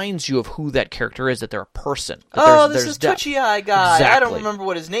reminds you of who that character is, that they're a person. This is depth. Twitchy Eye guy. Exactly. I don't remember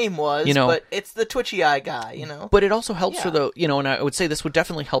what his name was, but it's the Twitchy Eye guy, But it also helps for the, and I would say this would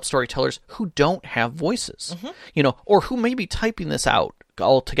definitely help storytellers who don't have voices, mm-hmm. Or who may be typing this out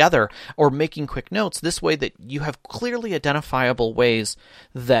all together or making quick notes, this way that you have clearly identifiable ways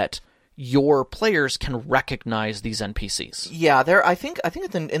that your players can recognize these NPCs. Yeah, I think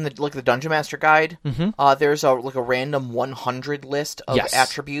in the like the Dungeon Master Guide, there's a random 100 list of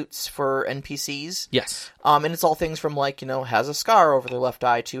attributes for NPCs. Yes. And it's all things from has a scar over their left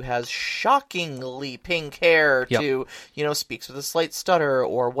eye to has shockingly pink hair to speaks with a slight stutter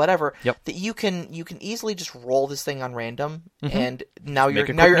or whatever. Yep. That you can easily just roll this thing on random, and now your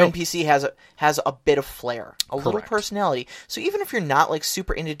NPC has a bit of flair, a little personality. So even if you're not like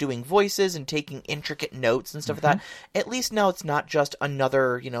super into doing voices and taking intricate notes and stuff like that, at least now it's not just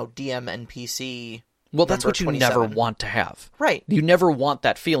another DM NPC. Well, that's what you 27. never want to have. Right. You never want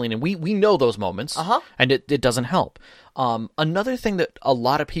that feeling, and we know those moments, and it doesn't help. Another thing that a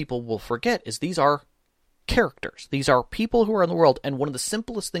lot of people will forget is these are characters. These are people who are in the world, and one of the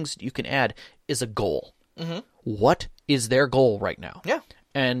simplest things that you can add is a goal. Mm-hmm. What is their goal right now? Yeah.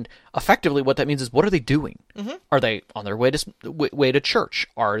 And effectively what that means is, what are they doing? Mm-hmm. Are they on their way to church?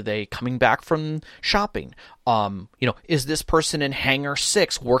 Are they coming back from shopping? Is this person in Hangar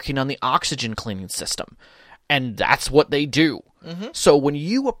 6 working on the oxygen cleaning system? And that's what they do. Mm-hmm. So when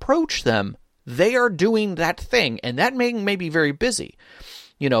you approach them, they are doing that thing, and that may be very busy.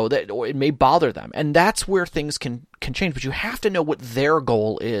 Or it may bother them. And that's where things can change. But you have to know what their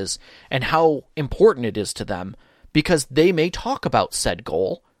goal is and how important it is to them, because they may talk about said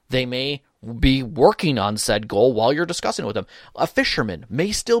goal. They may be working on said goal while you're discussing it with them. A fisherman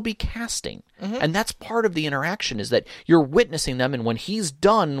may still be casting. Mm-hmm. And that's part of the interaction, is that you're witnessing them, and when he's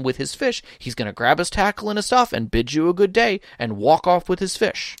done with his fish, he's going to grab his tackle and his stuff and bid you a good day and walk off with his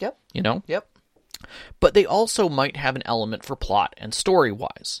fish. Yep. Yep. But they also might have an element for plot and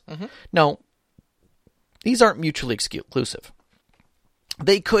story-wise. Mm-hmm. Now, these aren't mutually exclusive.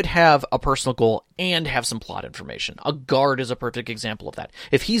 They could have a personal goal and have some plot information. A guard is a perfect example of that.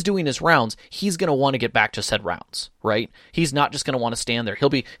 If he's doing his rounds, he's going to want to get back to said rounds, right? He's not just going to want to stand there. He'll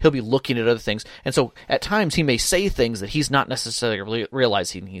be looking at other things. And so at times he may say things that he's not necessarily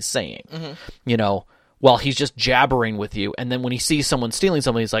realizing he's saying. Mm-hmm. While he's just jabbering with you, and then when he sees someone stealing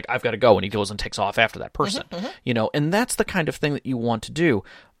something, he's like, I've got to go, and he goes and takes off after that person. Mm-hmm. And that's the kind of thing that you want to do.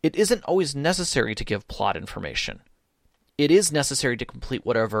 It isn't always necessary to give plot information. It is necessary to complete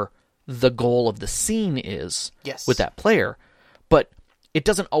whatever the goal of the scene is with that player, but it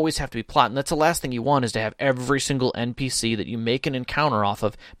doesn't always have to be plot, and that's the last thing you want, is to have every single NPC that you make an encounter off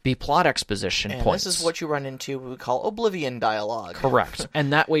of be plot exposition points. This is what you run into what we call Oblivion dialogue. Correct.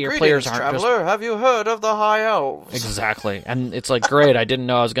 And that way your players aren't traveler, have you heard of the High Elves? Exactly. And it's like, great, I didn't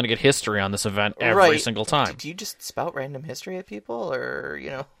know I was going to get history on this event every single time. Do you just spout random history at people, or,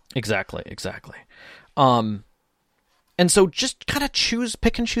 Exactly. And so just kind of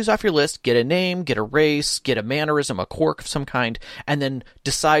pick and choose off your list, get a name, get a race, get a mannerism, a quirk of some kind, and then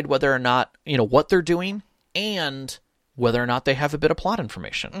decide whether or not, what they're doing and whether or not they have a bit of plot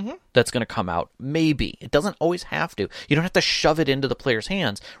information that's going to come out. Maybe. It doesn't always have to. You don't have to shove it into the player's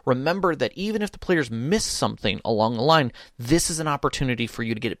hands. Remember that even if the players miss something along the line, this is an opportunity for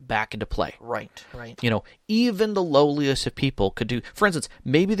you to get it back into play. Right. Even the lowliest of people could do... For instance,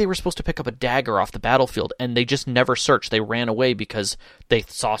 maybe they were supposed to pick up a dagger off the battlefield, and they just never searched. They ran away because they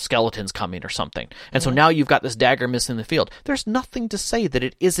saw skeletons coming or something. And so now you've got this dagger missing in the field. There's nothing to say that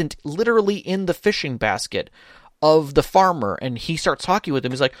it isn't literally in the fishing basket of the farmer, and he starts talking with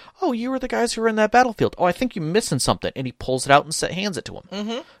him. He's like, oh, you were the guys who were in that battlefield. Oh, I think you're missing something. And he pulls it out and hands it to him.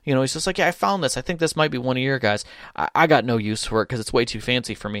 Mm-hmm. He's just like, yeah, I found this. I think this might be one of your guys. I got no use for it because it's way too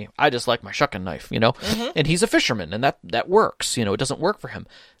fancy for me. I just like my shucking knife, Mm-hmm. And he's a fisherman, and that works. It doesn't work for him.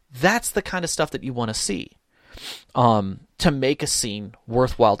 That's the kind of stuff that you want to see to make a scene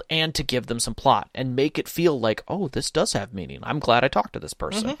worthwhile and to give them some plot and make it feel like, oh, this does have meaning. I'm glad I talked to this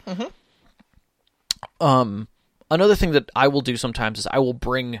person. Mm-hmm. Another thing that I will do sometimes is I will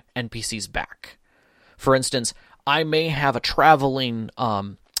bring NPCs back. For instance, I may have a traveling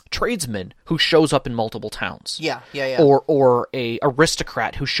tradesman who shows up in multiple towns. Yeah. Or a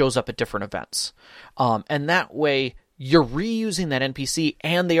aristocrat who shows up at different events. And that way, you're reusing that NPC,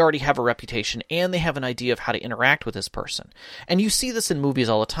 and they already have a reputation, and they have an idea of how to interact with this person. And you see this in movies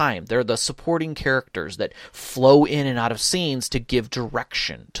all the time. They're the supporting characters that flow in and out of scenes to give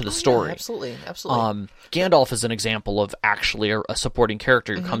direction to the story. Yeah, absolutely. Gandalf is an example of actually a supporting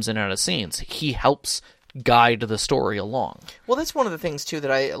character who comes in and out of scenes. He helps guide the story along. Well, that's one of the things, too, that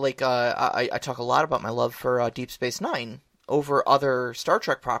I like. I talk a lot about my love for Deep Space Nine over other Star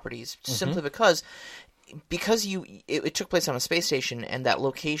Trek properties, simply because it took place on a space station, and that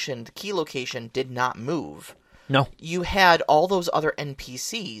location, the key location, did not move. No. You had all those other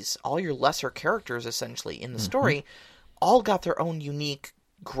NPCs, all your lesser characters, essentially, in the story, all got their own unique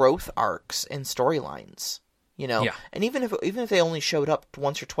growth arcs and storylines. you know. Yeah. And even if they only showed up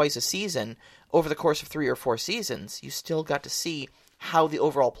once or twice a season over the course of 3 or 4 seasons, you still got to see how the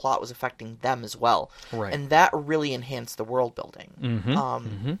overall plot was affecting them as well. Right. And that really enhanced the world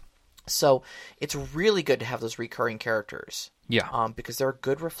building. So it's really good to have those recurring characters. Yeah. Because they're a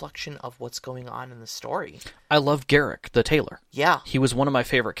good reflection of what's going on in the story. I love Garrick, the tailor. Yeah. He was one of my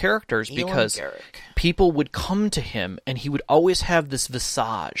favorite characters because people would come to him and he would always have this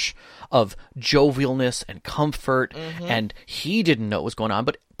visage of jovialness and comfort, and he didn't know what was going on,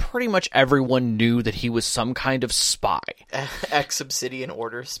 but pretty much everyone knew that he was some kind of spy. Ex-Obsidian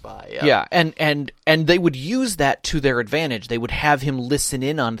Order spy. Yeah, and they would use that to their advantage. They would have him listen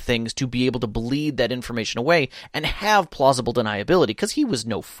in on things to be able to bleed that information away and have plausible deniability, because he was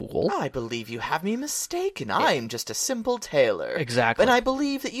no fool. I believe you have me mistaken. I'm just a simple tailor. Exactly. And I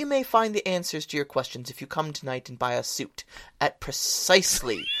believe that you may find the answers to your questions if you come tonight and buy a suit at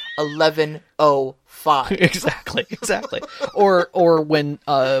precisely 11:05. Exactly. Or when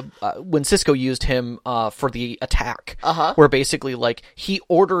Cisco used him for the attack, where basically like he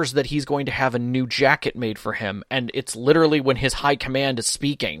orders that he's going to have a new jacket made for him, and it's literally when his high command is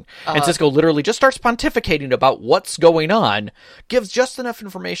speaking, and Cisco literally just starts pontificating about what's going on, gives just enough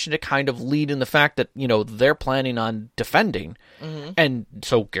information to kind of lead in the fact that, you know, they're planning on defending. And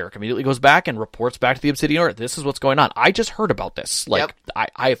so Garrick immediately goes back and reports back to the Obsidian Order, this is what's going on. I just heard about this. Like,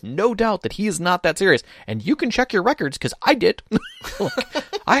 I have no doubt that he is not that serious. And you can check your records, because I did.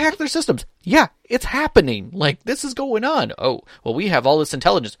 I hacked their systems. Yeah, it's happening. Like, this is going on. Oh, well, we have all this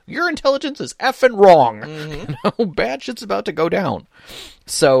intelligence. Your intelligence is effing wrong. You know, bad shit's about to go down.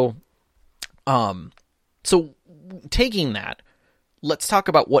 So taking that, let's talk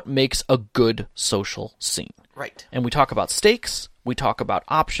about what makes a good social scene. Right. And we talk about stakes, we talk about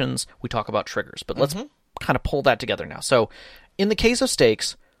options, we talk about triggers. But let's kind of pull that together now. So, in the case of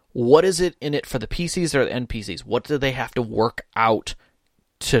stakes, what is it in it for the PCs or the NPCs? What do they have to work out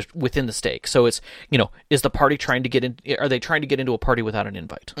to within the stake? So it's, you know, is the party trying to get in? Are they trying to get into a party without an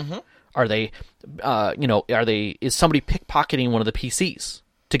invite? Are they, is somebody pickpocketing one of the PCs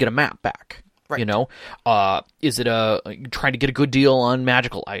to get a map back? Right. You know, is it trying to get a good deal on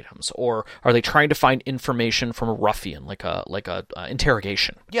magical items, or are they trying to find information from a ruffian, like a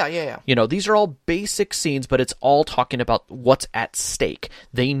interrogation? Yeah. You know, these are all basic scenes, but it's all talking about what's at stake.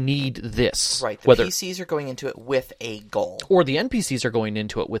 They need this. Right. The PCs are going into it with a goal, or the NPCs are going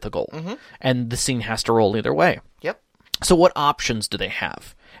into it with a goal, and the scene has to roll either way. Yep. So what options do they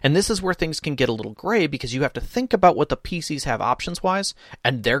have? And this is where things can get a little gray, because you have to think about what the PCs have options-wise,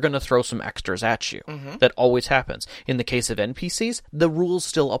 and they're going to throw some extras at you. That always happens. In the case of NPCs, the rules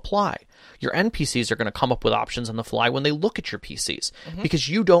still apply. Your NPCs are going to come up with options on the fly when they look at your PCs, because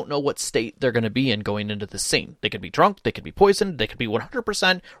you don't know what state they're going to be in going into the scene. They could be drunk, they could be poisoned, they could be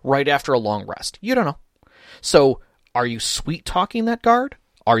 100% right after a long rest. You don't know. So, are you sweet-talking that guard?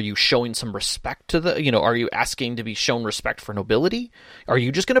 Are you showing some respect to are you asking to be shown respect for nobility? Are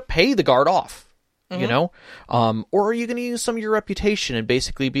you just going to pay the guard off, you know? Or are you going to use some of your reputation and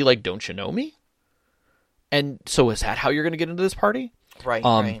basically be like, don't you know me? And so is that how you're going to get into this party? Right,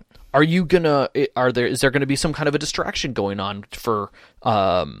 right. Are you going to, is there going to be some kind of a distraction going on for,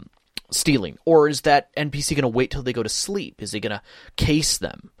 stealing? Or is that NPC going to wait till they go to sleep? Is he going to case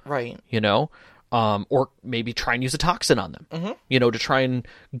them? Right. You know? Or maybe try and use a toxin on them, you know, to try and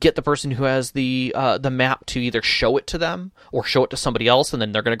get the person who has the map to either show it to them or show it to somebody else, and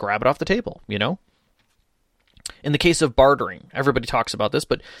then they're going to grab it off the table, you know? In the case of bartering, everybody talks about this,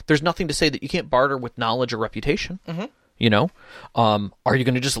 but there's nothing to say that you can't barter with knowledge or reputation, you know? Are you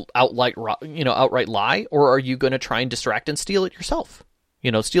going to just outright lie, or are you going to try and distract and steal it yourself?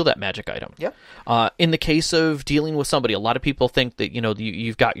 You know, steal that magic item. Yep. In the case of dealing with somebody, a lot of people think that, you know,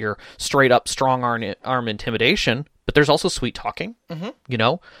 you've got your straight up strong arm intimidation, but there's also sweet talking. You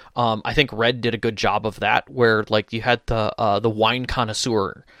know, I think Red did a good job of that, where like you had the wine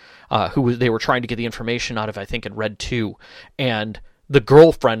connoisseur, they were trying to get the information out of, I think in Red 2, and the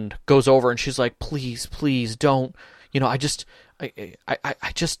girlfriend goes over and she's like, please don't, you know,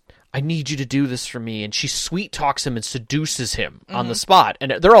 I need you to do this for me. And she sweet talks him and seduces him on the spot.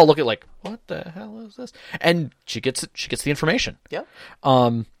 And they're all looking like, what the hell is this? And she gets the information. Yeah.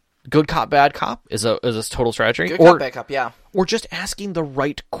 Good cop, bad cop is a total strategy. Good cop, bad cop, yeah. Or just asking the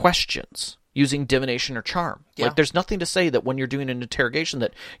right questions using divination or charm. Yeah. Like, there's nothing to say that when you're doing an interrogation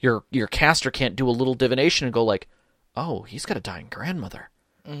that your caster can't do a little divination and go like, oh, he's got a dying grandmother.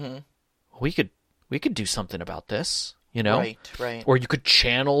 We could do something about this. You know? Right. Or you could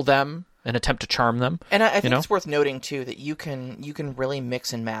channel them and attempt to charm them. And I think it's worth noting, too, that you can really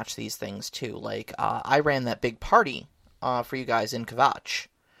mix and match these things, too. Like, I ran that big party for you guys in Kvatch.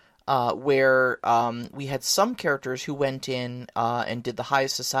 where we had some characters who went in and did the high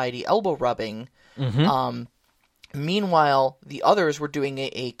society elbow rubbing. Meanwhile, the others were doing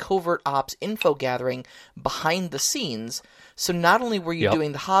a covert ops info gathering behind the scenes. So not only were you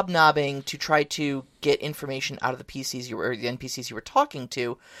doing the hobnobbing to try to get information out of the NPCs you were talking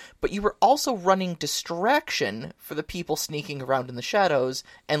to, but you were also running distraction for the people sneaking around in the shadows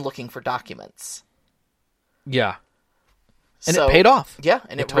and looking for documents. Yeah. And it paid off. Yeah,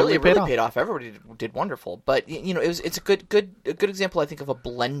 and it really paid off. Everybody did wonderful. But it's a good example, I think, of a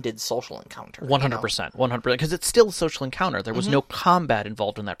blended social encounter. 100%, 100%, because it's still a social encounter. There was no combat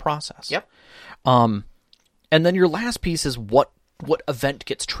involved in that process. Yep. And then your last piece is what event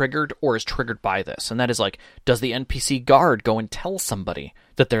gets triggered or is triggered by this, and that is like, does the NPC guard go and tell somebody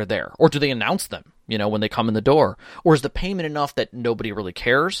that they're there, or do they announce them? When they come in the door, or is the payment enough that nobody really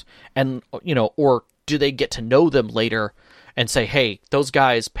cares, and or do they get to know them later? And say, hey, those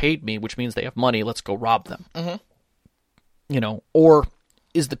guys paid me, which means they have money. Let's go rob them. Or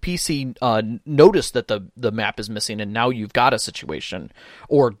is the PC notice that the map is missing and now you've got a situation?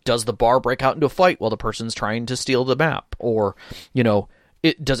 Or does the bar break out into a fight while the person's trying to steal the map? Or,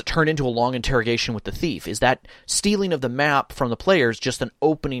 does it turn into a long interrogation with the thief? Is that stealing of the map from the players just an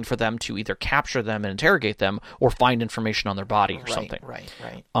opening for them to either capture them and interrogate them or find information on their body or something? Right.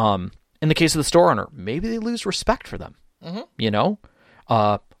 In the case of the store owner, maybe they lose respect for them.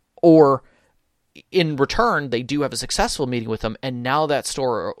 Or in return, they do have a successful meeting with them, and now that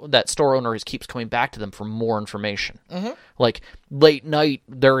store owner keeps coming back to them for more information. Like late night,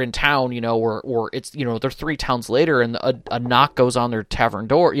 they're in town, or it's they're 3 towns later, and a knock goes on their tavern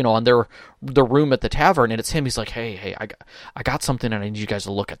door, on their room at the tavern, and it's him. He's like, hey, I got something, and I need you guys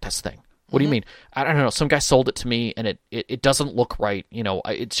to look at this thing. What do you mean? I don't know. Some guy sold it to me, and it doesn't look right.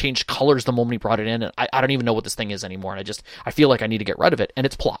 It changed colors the moment he brought it in, and I don't even know what this thing is anymore. And I feel like I need to get rid of it. And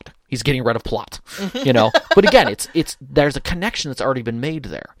it's plot. He's getting rid of plot. But again, it's there's a connection that's already been made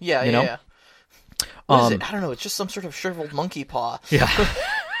there. Yeah. What is it? I don't know. It's just some sort of shriveled monkey paw. Yeah.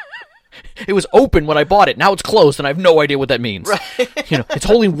 It was open when I bought it. Now it's closed, and I have no idea what that means. Right. It's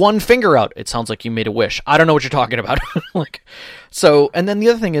holding one finger out. It sounds like you made a wish. I don't know what you're talking about. And then the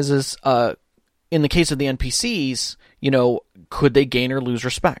other thing is in the case of the NPCs, could they gain or lose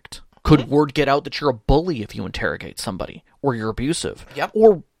respect? Could word get out that you're a bully if you interrogate somebody, or you're abusive? Yep.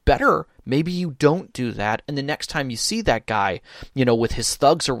 Or better, maybe you don't do that, and the next time you see that guy, with his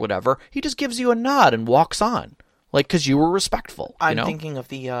thugs or whatever, he just gives you a nod and walks on. Because you were respectful. I'm thinking of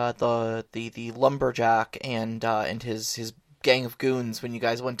the lumberjack and his gang of goons when you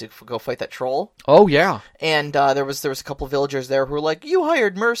guys went to go fight that troll. Oh yeah. And there was a couple villagers there who were like, "You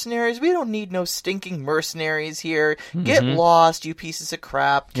hired mercenaries. We don't need no stinking mercenaries here. Get lost, you pieces of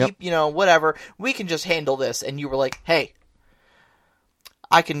crap. Keep whatever. We can just handle this." And you were like, "Hey,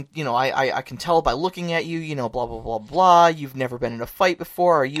 I can, I can tell by looking at you, blah, blah, blah, blah. You've never been in a fight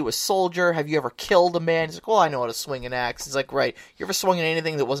before. Are you a soldier? Have you ever killed a man?" He's like, "Well, I know how to swing an axe." He's like, "Right. You ever swung at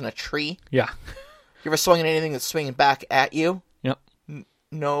anything that wasn't a tree?" Yeah. "You ever swung at anything that's swinging back at you?" Yep.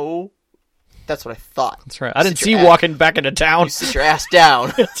 No. That's what I thought. That's right. I didn't see you walking back into town. You sit your ass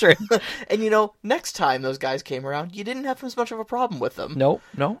down. That's right. And, next time those guys came around, you didn't have as much of a problem with them. No.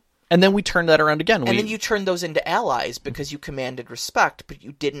 And then we turned that around again. And then you turned those into allies because you commanded respect, but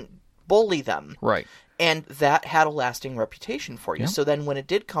you didn't bully them. Right. And that had a lasting reputation for you. Yep. So then when it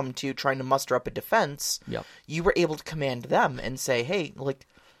did come to trying to muster up a defense, you were able to command them and say, "Hey,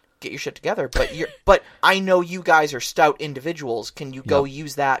 get your shit together. But I know you guys are stout individuals. Can you go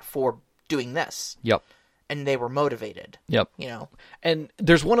use that for doing this?" Yep. And they were motivated. Yep. And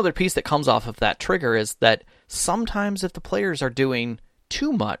there's one other piece that comes off of that trigger is that sometimes if the players are doing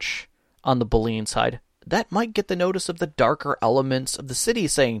too much on the bullying side, that might get the notice of the darker elements of the city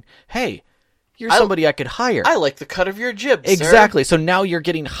saying, "Hey, you're somebody I could hire. I like the cut of your jib, Exactly. Sir." So now you're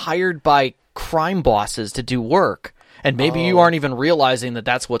getting hired by crime bosses to do work, and maybe you aren't even realizing that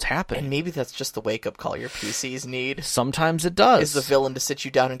that's what's happening. And maybe that's just the wake-up call your PCs need. Sometimes it does. Is the villain to sit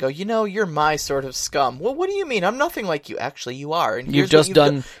you down and go, "You're my sort of scum." "Well, what do you mean? I'm nothing like you." "Actually, you are. And here's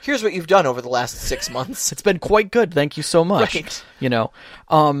what you've done over the last 6 months. It's been quite good. Thank you so much." Right.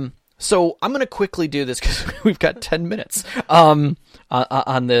 So I'm going to quickly do this because we've got 10 minutes on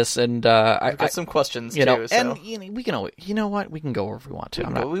this, and I've got some questions too. So. And we can always, we can go over if we want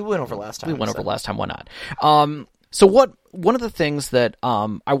to. We went over last time. We went over last time. Why not? So one of the things that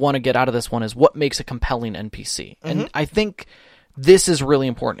I want to get out of this one is what makes a compelling NPC, and I think this is really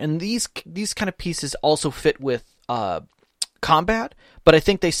important. And these kind of pieces also fit with combat, but I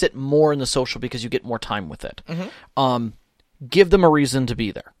think they sit more in the social because you get more time with it. Give them a reason to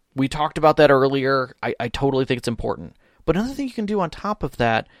be there. We talked about that earlier. I totally think it's important. But another thing you can do on top of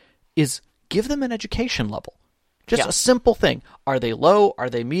that is give them an education level. Just a simple thing. Are they low? Are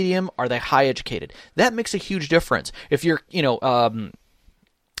they medium? Are they high educated? That makes a huge difference. If you're, you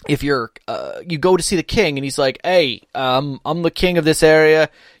go to see the king and he's like, hey, I'm the king of this area.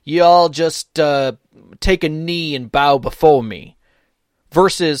 Y'all just take a knee and bow before me.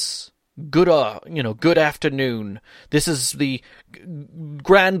 Versus good afternoon. This is the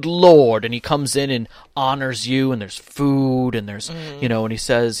Grand Lord, and he comes in and honors you, and there's food, and there's, and he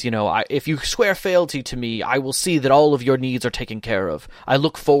says, if you swear fealty to me, I will see that all of your needs are taken care of. I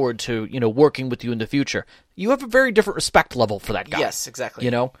look forward to, working with you in the future. You have a very different respect level for that guy. Yes, exactly.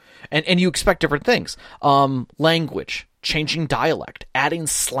 And you expect different things. Language, changing dialect, adding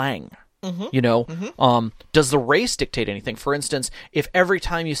slang. Does the race dictate anything? For instance, if every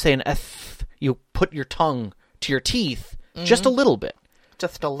time you say an eth, you put your tongue to your teeth just a little bit.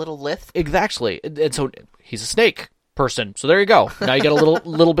 Just a little lift. Exactly. And so he's a snake person. So there you go. Now you get a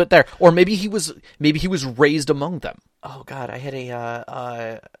little bit there. Or maybe he was raised among them. Oh God, I had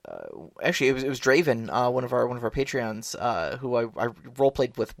actually it was Draven, one of our Patreons, who I role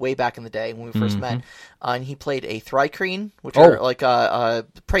played with way back in the day when we first met, and he played a Thri-kreen, which are like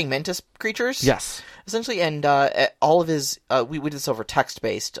praying mantis creatures. Yes, essentially, and all of his we did this over text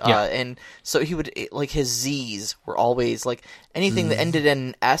based, and so he would like his Z's were always like anything that ended in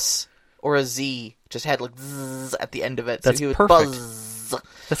an S or a Z just had like zzz at the end of it. That's so he would perfect. Buzz.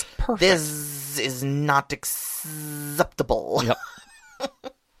 That's perfect. This is not acceptable. Yep.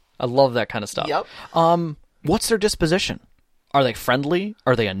 I love that kind of stuff. Yep. What's their disposition? Are they friendly?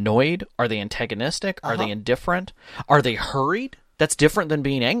 Are they annoyed? Are they antagonistic? Are they indifferent? Are they hurried? That's different than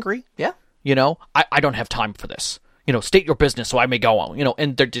being angry. Yeah. I don't have time for this. State your business so I may go on.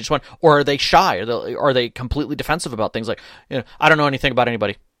 And they're just one. Or are they shy? Are they completely defensive about things like, I don't know anything about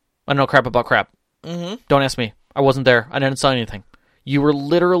anybody. I don't know crap about crap. Mm-hmm. Don't ask me. I wasn't there. I didn't say anything. You were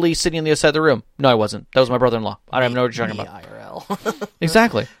literally sitting on the other side of the room. No, I wasn't. That was my brother-in-law. I don't even know what you're talking about. IRL.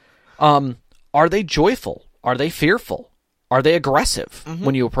 Exactly. Are they joyful? Are they fearful? Are they aggressive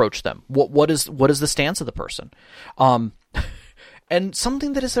when you approach them? What is the stance of the person? And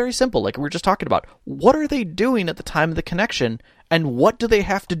something that is very simple, like we were just talking about. What are they doing at the time of the connection, and what do they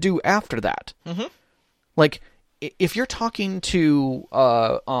have to do after that? Mm-hmm. Like, if you're talking to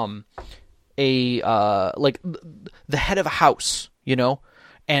like the head of a house,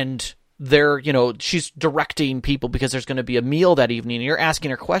 and they're, she's directing people because there's going to be a meal that evening and you're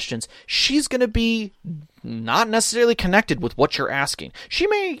asking her questions, she's going to be not necessarily connected with what you're asking. She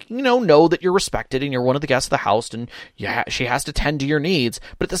may, know that you're respected and you're one of the guests of the house and she has to tend to your needs,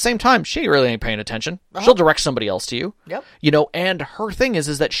 but at the same time, she really ain't paying attention. She'll direct somebody else to you. Yep. And her thing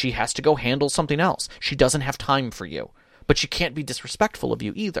is that she has to go handle something else. She doesn't have time for you. But she can't be disrespectful of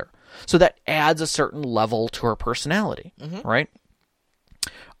you either. So that adds a certain level to her personality, right?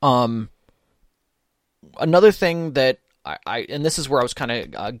 Another thing that and this is where I was kind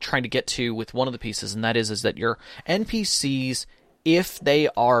of trying to get to with one of the pieces, and that is that your NPCs, if they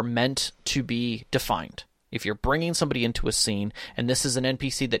are meant to be defined, if you're bringing somebody into a scene, and this is an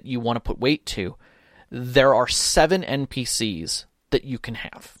NPC that you want to put weight to, there are 7 NPCs that you can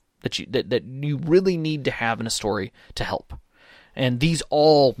have. That you really need to have in a story to help. And these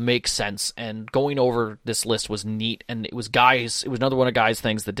all make sense, and going over this list was neat, and it was another one of Guy's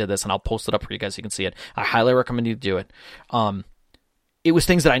things that did this, and I'll post it up for you guys so you can see it. I highly recommend you do it. It was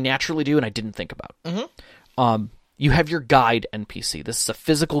things that I naturally do and I didn't think about. Mm-hmm. You have your guide NPC. This is a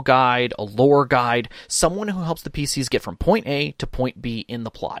physical guide, a lore guide, someone who helps the PCs get from point A to point B in the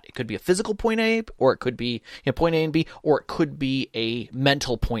plot. It could be a physical point A, or it could be point A and B, or it could be a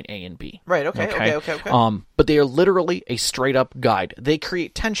mental point A and B. Right, okay. But they are literally a straight-up guide. They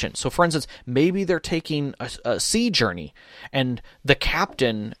create tension. So, for instance, maybe they're taking a sea journey, and the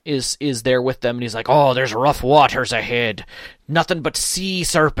captain is there with them, and he's like, oh, there's rough waters ahead. Nothing but sea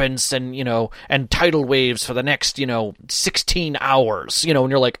serpents and, and tidal waves for the next, 16 hours, and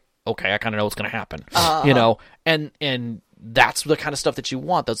you're like, okay, I kind of know what's going to happen, and that's the kind of stuff that you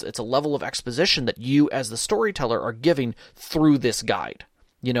want. It's a level of exposition that you as the storyteller are giving through this guide,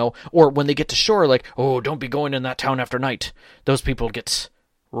 or when they get to shore, like, oh, don't be going in that town after night. Those people get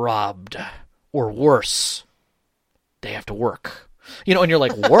robbed, or worse, they have to work. And you're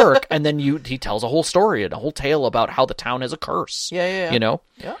like, work, and then he tells a whole story and a whole tale about how the town has a curse. Yeah.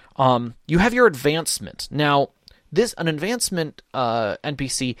 Yeah. You have your advancement. Now, an advancement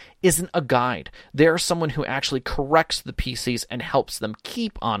NPC isn't a guide. They're someone who actually corrects the PCs and helps them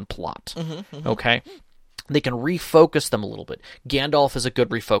keep on plot. Mm-hmm. Okay? They can refocus them a little bit. Gandalf is a good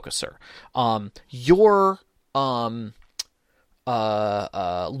refocuser. Your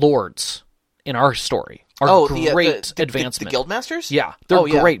lords in our story are great the advancement. The Guildmasters? Yeah, they're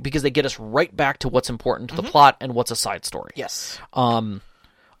great because they get us right back to what's important to the plot and what's a side story. Yes.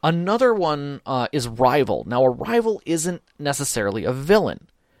 Another one is Rival. Now, a rival isn't necessarily a villain.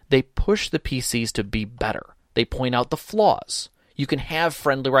 They push the PCs to be better. They point out the flaws. You can have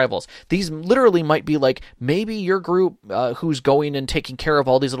friendly rivals. These literally might be like, maybe your group who's going and taking care of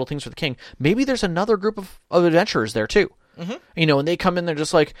all these little things for the king, maybe there's another group of adventurers there too. Mm-hmm. And they come in, they're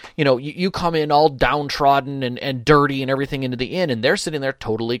just like, you come in all downtrodden and dirty and everything into the inn, and they're sitting there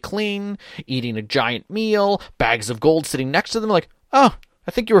totally clean, eating a giant meal, bags of gold sitting next to them, like, oh,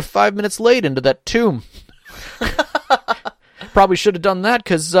 I think you were 5 minutes late into that tomb. Probably should have done that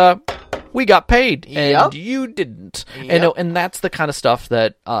because we got paid and you didn't. Yep. And that's the kind of stuff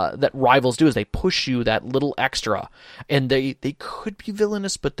that that rivals do, is they push you that little extra, and they could be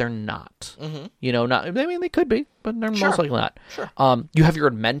villainous, but they're not. Mm-hmm. They could be, but they're most likely not. Sure. You have your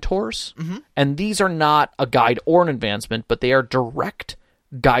mentors, and these are not a guide or an advancement, but they are direct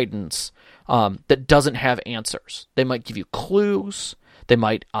guidance that doesn't have answers. They might give you clues. They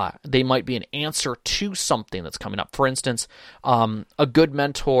might be an answer to something that's coming up. For instance, a good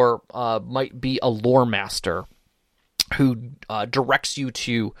mentor might be a lore master who directs you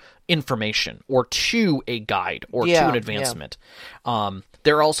to information or to a guide or to an advancement. Yeah.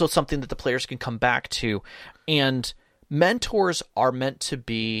 They're also something that the players can come back to. And mentors are meant to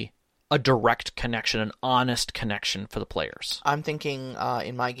be a direct connection, an honest connection for the players. I'm thinking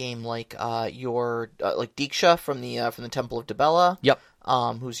in my game like like Diksha from the Temple of Dibella. Yep.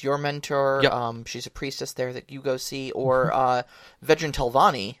 Who's your mentor? Yep. She's a priestess there that you go see, or Vedran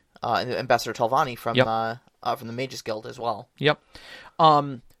Telvanni, Ambassador Telvanni from the Mages Guild as well. Yep.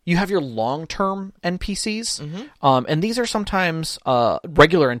 You have your long-term NPCs, and these are sometimes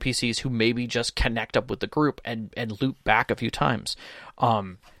regular NPCs who maybe just connect up with the group and loop back a few times.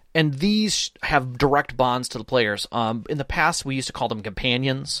 And these have direct bonds to the players. In the past, we used to call them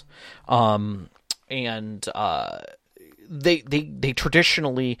companions, and they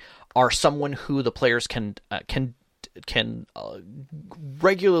traditionally are someone who the players can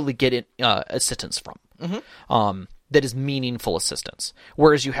regularly get assistance from. Mm-hmm. That is meaningful assistance.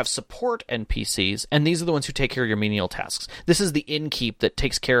 Whereas you have support NPCs, and these are the ones who take care of your menial tasks. This is the innkeep that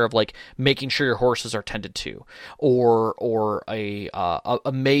takes care of like making sure your horses are tended to, or a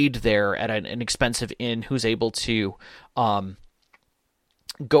maid there at an expensive inn who's able to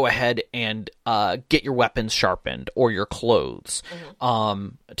go ahead and get your weapons sharpened or your clothes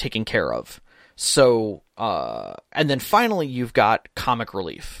taken care of. So, and then finally you've got comic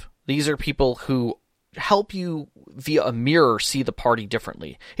relief. These are people who help you via a mirror see the party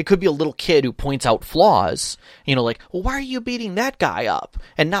differently. It could be a little kid who points out flaws, like, well, why are you beating that guy up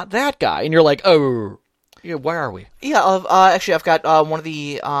and not that guy? And you're like, oh, yeah, where are we? Yeah, actually, I've got one of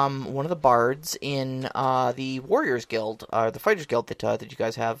the bards in the Warriors Guild, the Fighters Guild that you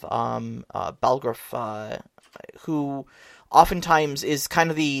guys have, Balgruuf, who oftentimes is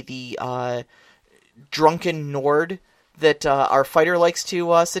kind of the drunken Nord that our fighter likes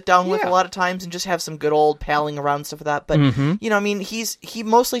to sit down with a lot of times and just have some good old palling around and stuff like that. But, he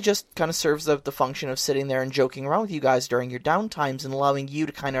mostly just kind of serves the function of sitting there and joking around with you guys during your downtimes and allowing you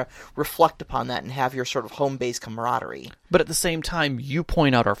to kind of reflect upon that and have your sort of home-base camaraderie. But at the same time, you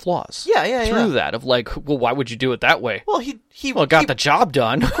point out our flaws. Through that, of like, well, why would you do it that way? Well, he got the job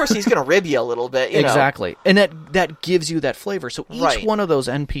done. Of course, he's going to rib you a little bit, Exactly. And that gives you that flavor. So each one of those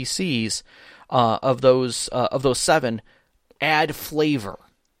NPCs... of those 7 add flavor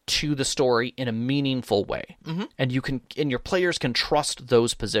to the story in a meaningful way, and your players can trust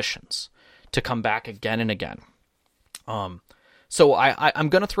those positions to come back again and again. So I'm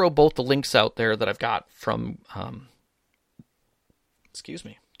going to throw both the links out there that I've got from. Excuse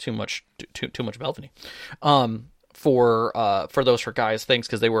me, too much Belvany. For those for guys things,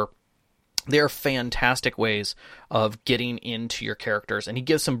 because they are fantastic ways of getting into your characters, and he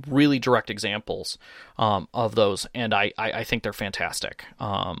gives some really direct examples of those, and I think they're fantastic.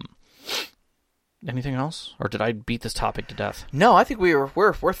 Anything else, or did I beat this topic to death? No, I think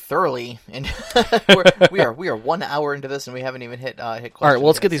we're thoroughly, and we are 1 hour into this, and we haven't even hit questions. All right, well,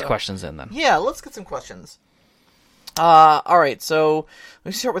 let's get these questions in then. Yeah, let's get some questions. All right, so let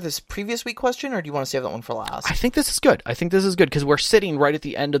me start with this previous week question, or do you want to save that one for last? I think this is good. Because we're sitting right at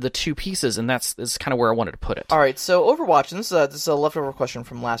the end of the 2 pieces, and that's kind of where I wanted to put it. All right, so Overwatch, and this is a leftover question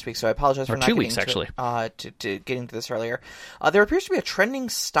from last week, so I apologize for not 2 weeks, actually. To getting to this earlier. There appears to be a trending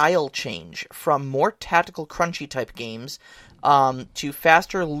style change from more tactical, crunchy type games to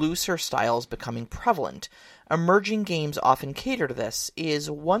faster, looser styles becoming prevalent. Emerging games often cater to this.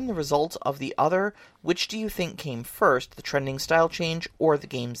 Is one the result of the other? Which do you think came first, the trending style change or the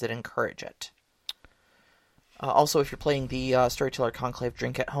games that encourage it? Also, if you're playing the Storyteller Conclave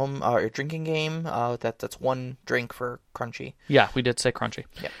Drink at Home or drinking game, that's one drink for Crunchy. Yeah, we did say Crunchy.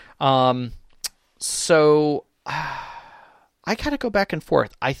 Yeah. So I kind of go back and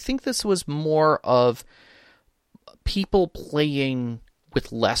forth. I think this was more of people playing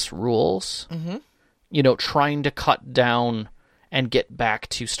with less rules, trying to cut down and get back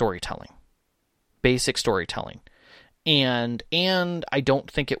to storytelling, basic storytelling. And I don't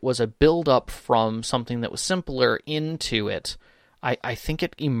think it was a build-up from something that was simpler into it. I think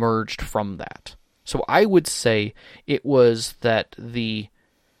it emerged from that. So I would say it was that the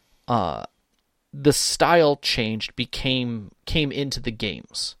style changed, came into the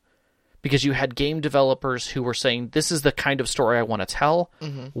games. Because you had game developers who were saying, this is the kind of story I want to tell.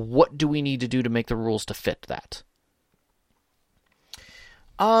 What do we need to do to make the rules to fit that?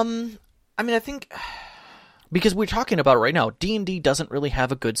 I think... Because we're talking about it right now, D&D doesn't really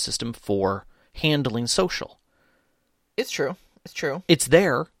have a good system for handling social. It's true. It's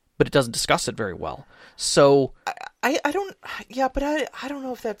there, but it doesn't discuss it very well. So I don't. Yeah, but I don't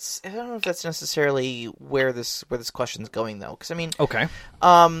know if that's necessarily where this question's going though. Because okay.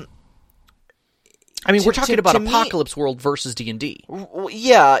 We're talking about Apocalypse World versus D&D.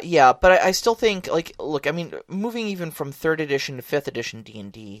 Yeah, but I still think, look, moving even from 3rd edition to 5th edition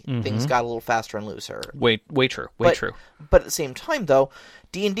D&D, things got a little faster and looser. Way true. But at the same time, though,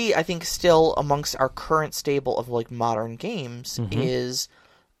 D&D, I think, still amongst our current stable of, modern games, is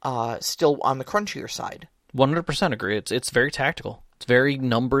still on the crunchier side. 100% agree. It's very tactical. It's very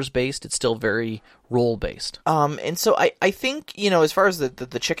numbers-based. It's still very role-based. And so I think, as far as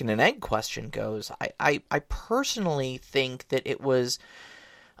the chicken and egg question goes, I personally think that it was...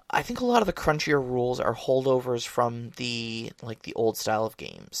 I think a lot of the crunchier rules are holdovers from the old style of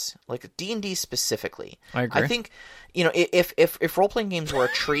games. Like D&D specifically. I agree. I think, if role-playing games were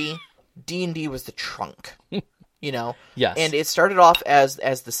a tree, D&D was the trunk. Yes. And it started off as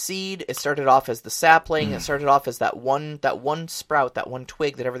the seed, it started off as the sapling, it started off as that one sprout, that one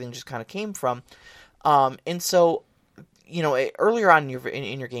twig that everything just kind of came from. And so, earlier on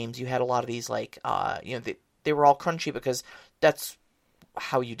in your games, you had a lot of these, they were all crunchy because that's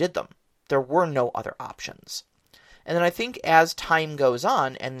how you did them. There were no other options. And then I think as time goes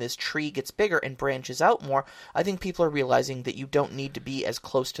on and this tree gets bigger and branches out more, I think people are realizing that you don't need to be as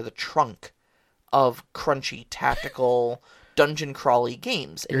close to the trunk of crunchy, tactical, dungeon crawly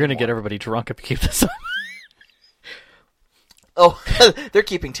games anymore. You're going to get everybody drunk if you keep this up. Oh, they're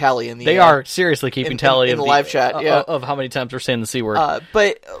keeping tally in the... They are seriously keeping tally in the live chat, yeah. Of how many times we're saying the C word.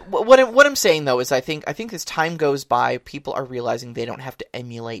 But what I'm saying, though, is I think as time goes by, people are realizing they don't have to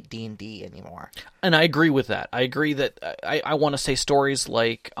emulate D&D anymore. And I agree with that. I agree that I want to say stories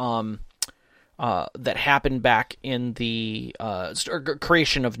like... that happened back in the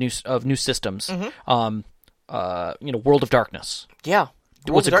creation of new systems. World of Darkness. Yeah,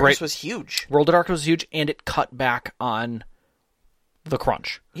 World of Darkness was huge. World of Darkness was huge, and it cut back on the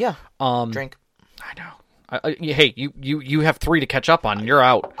crunch. Yeah. Drink. I know. Hey, you have 3 to catch up on, and you're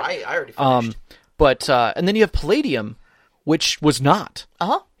out. I already finished. But and then you have Palladium, which was not.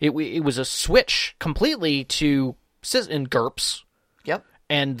 It was a switch completely to in GURPS. Yep.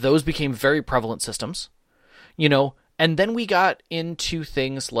 And those became very prevalent systems, and then we got into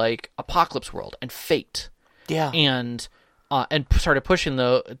things like Apocalypse World and Fate. Yeah. And started pushing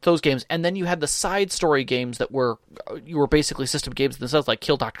those games. And then you had the side story games that were basically system games themselves, like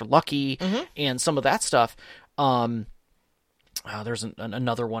Kill Dr. Lucky and some of that stuff. There's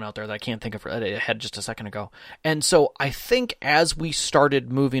another one out there that I can't think of that I had just a second ago. And so I think as we started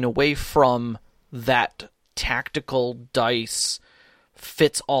moving away from that tactical dice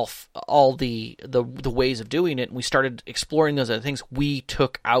fits all the ways of doing it, and we started exploring those other things, we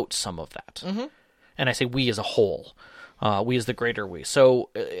took out some of that. And I say we as a whole, we as the greater we. So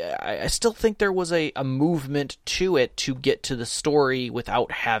I still think there was a movement to it to get to the story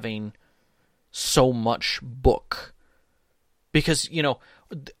without having so much book. Because,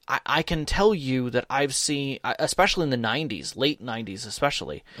 I can tell you that I've seen, especially in the 90s, late 90s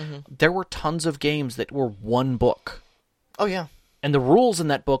especially, there were tons of games that were one book. Oh, yeah. And the rules in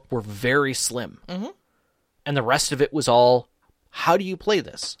that book were very slim. And the rest of it was all, how do you play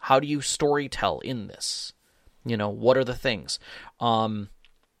this? How do you story tell in this? What are the things?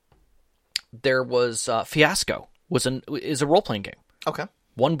 There was Fiasco is a role-playing game. Okay.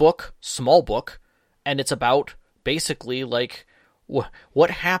 One book, small book, and it's about basically like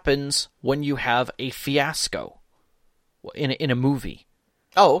what happens when you have a fiasco in a movie.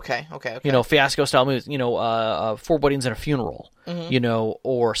 Oh, okay. Fiasco style movies, Four Weddings and a Funeral,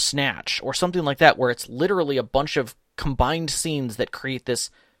 or Snatch, or something like that, where it's literally a bunch of combined scenes that create this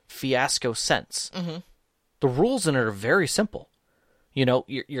fiasco sense. the rules in it are very simple. You know,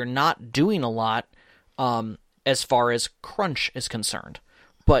 you're not doing a lot as far as crunch is concerned,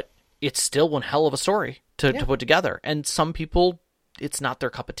 but it's still one hell of a story to put together. And some people, it's not their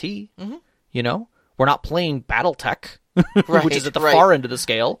cup of tea. Mm-hmm. You know, we're not playing BattleTech, which is at the far end of the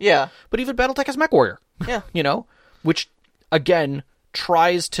scale. Yeah. But even BattleTech has MechWarrior. Yeah. You know, which again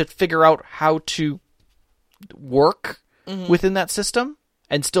tries to figure out how to work within that system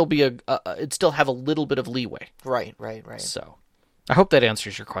and still be it still have a little bit of leeway. Right. So, I hope that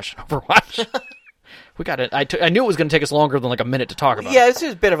answers your question, Overwatch. We got it. I knew it was going to take us longer than like a minute to talk about. Yeah, it's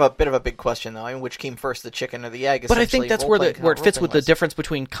just a bit of a big question though. I mean, which came first, the chicken or the egg? But I think that's where it fits with the difference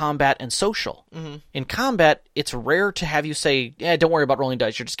between combat and social. Mm-hmm. In combat, it's rare to have you say, "Yeah, don't worry about rolling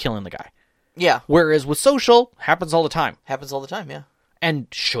dice. You're just killing the guy." Yeah. Whereas with social, happens all the time. Yeah. And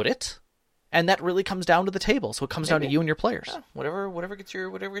should it? And that really comes down to the table. So it comes down to you and your players. Yeah, whatever gets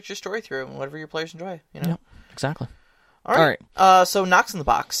your story through, and whatever your players enjoy. You know. Yeah, exactly. All right. So Knox in the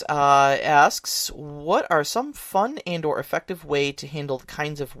Box asks, what are some fun and/or effective way to handle the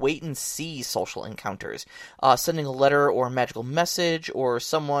kinds of wait and see social encounters? Sending a letter or a magical message or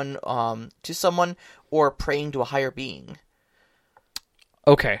someone to someone, or praying to a higher being.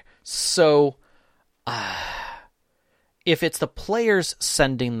 Okay, so if it's the players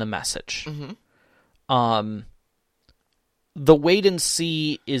sending the message, the wait and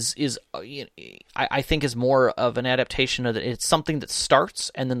see is I think is more of an adaptation of it. It's something that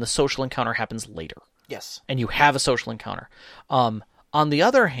starts and then the social encounter happens later. Yes. And you have a social encounter. On the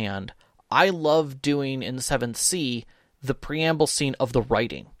other hand, I love doing in the 7th Sea the preamble scene of the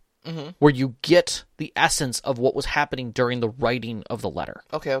writing, where you get the essence of what was happening during the writing of the letter.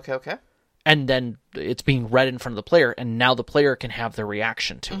 Okay. And then it's being read in front of the player, and now the player can have their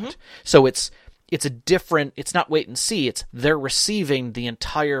reaction to it. So it's a different, it's not wait and see, it's they're receiving the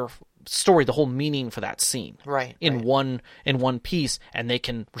entire story, the whole meaning for that scene. Right. In one piece, and they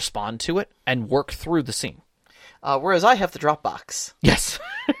can respond to it and work through the scene. Whereas I have the Dropbox. Yes.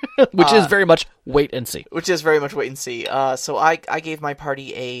 Which is very much wait and see. Which is very much wait and see. So I gave my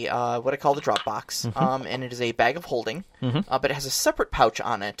party a what I call the Dropbox, and it is a bag of holding, but it has a separate pouch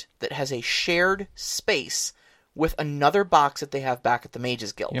on it that has a shared space with another box that they have back at the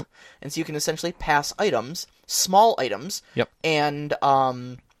Mages Guild. Yep. And so you can essentially pass items, small items, and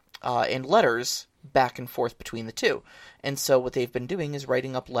letters back and forth between the two. And so what they've been doing is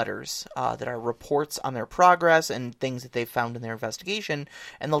writing up letters that are reports on their progress and things that they've found in their investigation,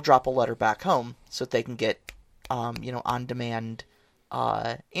 and they'll drop a letter back home so that they can get, on-demand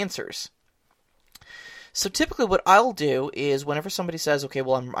answers. So typically what I'll do is whenever somebody says, okay,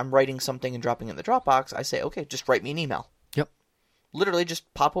 well, I'm writing something and dropping it in the Dropbox, I say, okay, just write me an email. Yep. Literally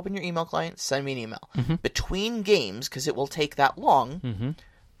just pop open your email client, send me an email. Between games, because it will take that long,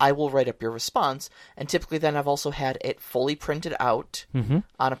 I will write up your response. And typically then I've also had it fully printed out on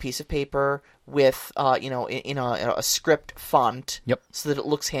a piece of paper with, in a script font so that it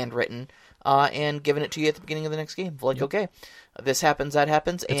looks handwritten, and given it to you at the beginning of the next game. Like, okay, this happens, that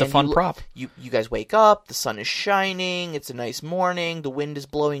happens. It's a fun prop. You guys wake up, the sun is shining, it's a nice morning, the wind is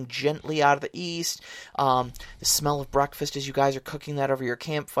blowing gently out of the east, the smell of breakfast as you guys are cooking that over your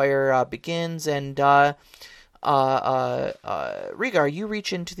campfire begins, and Rhaegar, you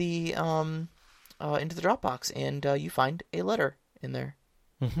reach into the Dropbox, and you find a letter in there,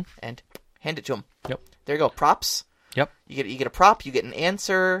 and hand it to him. Yep. There you go. Props. Yep. You get a prop, you get an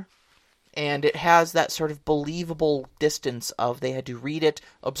answer, and it has that sort of believable distance of they had to read it,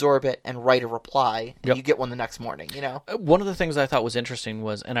 absorb it, and write a reply, and you get one the next morning, you know? One of the things I thought was interesting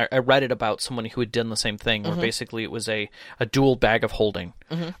was, and I read it about someone who had done the same thing, where basically it was a dual bag of holding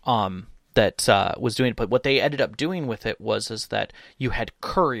that was doing it. But what they ended up doing with it was that you had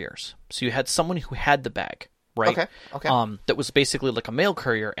couriers. So you had someone who had the bag, right? Okay. That was basically like a mail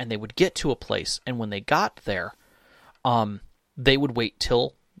courier, and they would get to a place, and when they got there, they would wait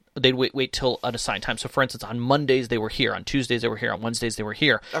till an assigned time. So, for instance, on Mondays they were here, on Tuesdays they were here, on Wednesdays they were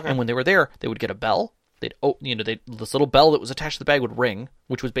here, and when they were there, they would get a bell. This little bell that was attached to the bag would ring,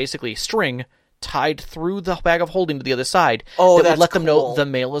 which was basically a string tied through the bag of holding to the other side. That would let them know the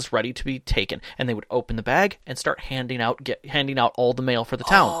mail is ready to be taken, and they would open the bag and start handing out all the mail for the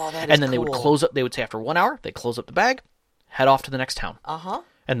town. And then they would close up. They would say after 1 hour, they close up the bag, head off to the next town.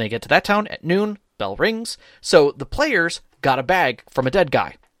 And they get to that town at noon. Bell rings. So the players got a bag from a dead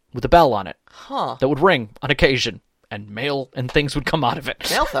guy with a bell on it that would ring on occasion, and mail and things would come out of it.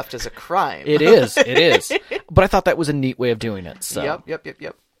 Mail theft is a crime. It is. But I thought that was a neat way of doing it. So.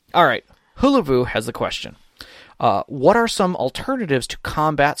 Yep. All right. Hulavu has the question. What are some alternatives to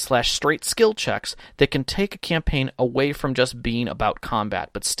combat/straight skill checks that can take a campaign away from just being about combat,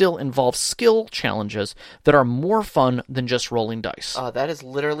 but still involve skill challenges that are more fun than just rolling dice? That is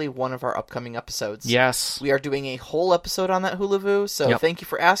literally one of our upcoming episodes. Yes. We are doing a whole episode on that Hulavu, so thank you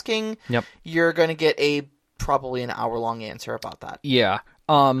for asking. Yep. You're going to get probably an hour-long answer about that. Yeah.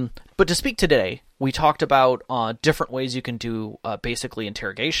 But to speak today, we talked about different ways you can do basically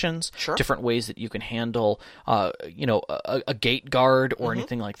interrogations, different ways that you can handle, a gate guard or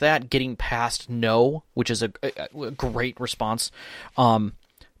anything like that, getting past no, which is a great response.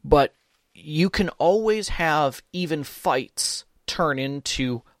 But you can always have even fights turn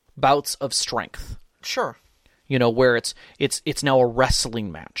into bouts of strength. Sure. Where it's now a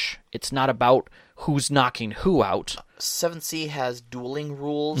wrestling match. It's not about who's knocking who out. 7th Sea has dueling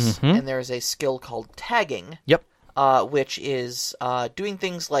rules, and there's a skill called tagging. Yep. Which is doing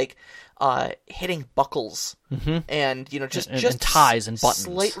things like hitting buckles and just ties and buttons,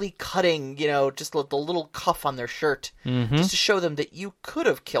 slightly cutting just the little cuff on their shirt, just to show them that you could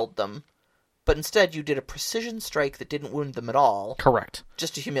have killed them, but instead you did a precision strike that didn't wound them at all. Correct.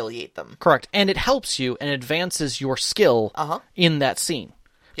 Just to humiliate them. Correct, and it helps you and advances your skill in that scene.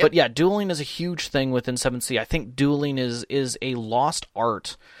 Yep. But yeah, dueling is a huge thing within 7th Sea. I think dueling is a lost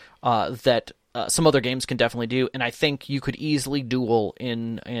art that some other games can definitely do, and I think you could easily duel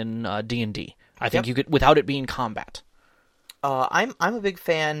in D&D. I think you could, without it being combat. I'm a big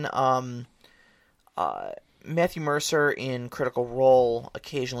fan. Matthew Mercer in Critical Role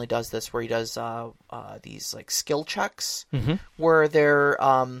occasionally does this, where he does these like skill checks, where they're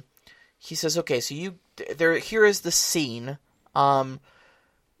he says, okay, so here is the scene.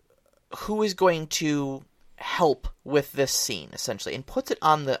 Who is going to help with this scene, essentially, and puts it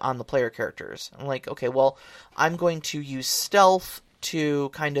on the player characters. I'm like, okay, well, I'm going to use stealth to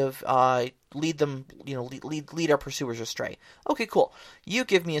kind of lead them, lead our pursuers astray. Okay, cool. You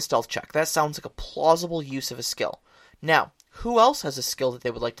give me a stealth check. That sounds like a plausible use of a skill. Now, who else has a skill that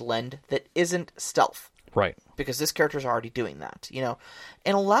they would like to lend that isn't stealth? Right. Because this character's already doing that, and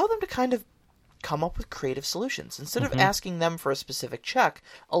allow them to kind of come up with creative solutions. Instead of asking them for a specific check,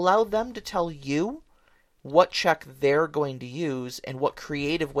 allow them to tell you what check they're going to use and what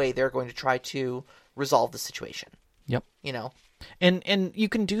creative way they're going to try to resolve the situation. Yep. And you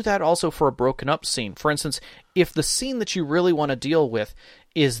can do that also for a broken up scene. For instance, if the scene that you really want to deal with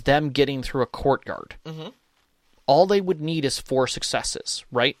is them getting through a courtyard, all they would need is 4 successes,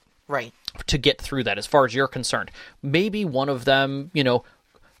 right? Right. To get through that, as far as you're concerned. Maybe one of them,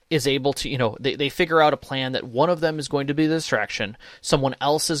 is able to, they figure out a plan that one of them is going to be the distraction, someone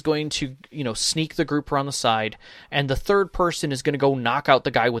else is going to, sneak the group around the side, and the third person is going to go knock out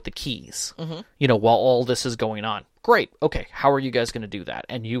the guy with the keys, while all this is going on. Great. Okay, how are you guys going to do that?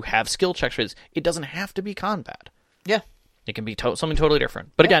 And you have skill checks for this. It doesn't have to be combat. Yeah. It can be something totally different.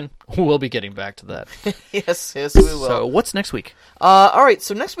 But again, we'll be getting back to that. Yes, we will. So what's next week? All right,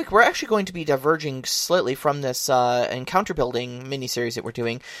 so next week we're actually going to be diverging slightly from this encounter building miniseries that we're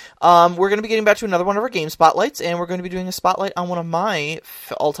doing. We're going to be getting back to another one of our game spotlights, and we're going to be doing a spotlight on one of my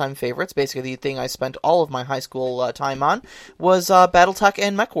all-time favorites. Basically, the thing I spent all of my high school time on was BattleTech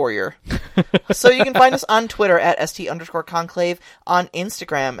and MechWarrior. So you can find us on Twitter at @ST_Conclave, on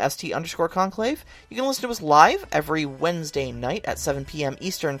Instagram, @ST_Conclave. You can listen to us live every Wednesday night at 7 p.m.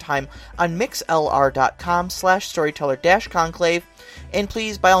 Eastern Time on mixlr.com/storyteller-conclave. And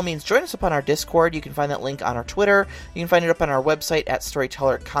please, by all means, join us up on our Discord. You can find that link on our Twitter. You can find it up on our website at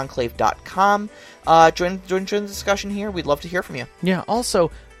storytellerconclave.com. Join the discussion here. We'd love to hear from you. Yeah,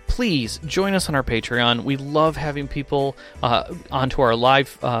 also, please join us on our Patreon. We love having people onto our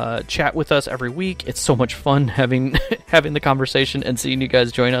live chat with us every week. It's so much fun having the conversation and seeing you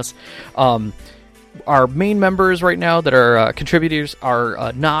guys join us. Our main members right now that are contributors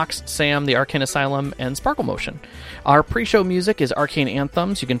are Nox, Sam, the Arcane Asylum, and Sparkle Motion. Our pre-show music is Arcane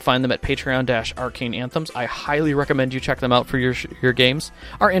Anthems. You can find them at Patreon-Arcane Anthems. I highly recommend you check them out for your games.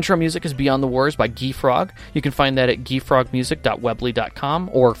 Our intro music is Beyond the Wars by Geefrog. You can find that at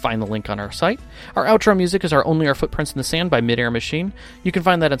geefrogmusic.weebly.com or find the link on our site. Our outro music is Only Our Footprints in the Sand by Midair Machine. You can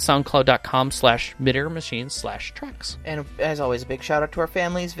find that at soundcloud.com/midairmachine/tracks. And as always, a big shout out to our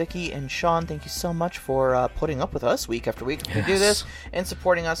families, Vicky and Sean. Thank you so much for putting up with us week after week as we do this and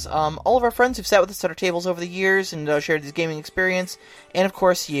supporting us. All of our friends who've sat with us at our tables over the years and shared this gaming experience. And of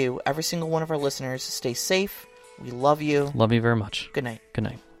course you, every single one of our listeners. Stay safe. We love you. Love you very much. Good night. Good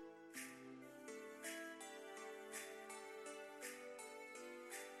night.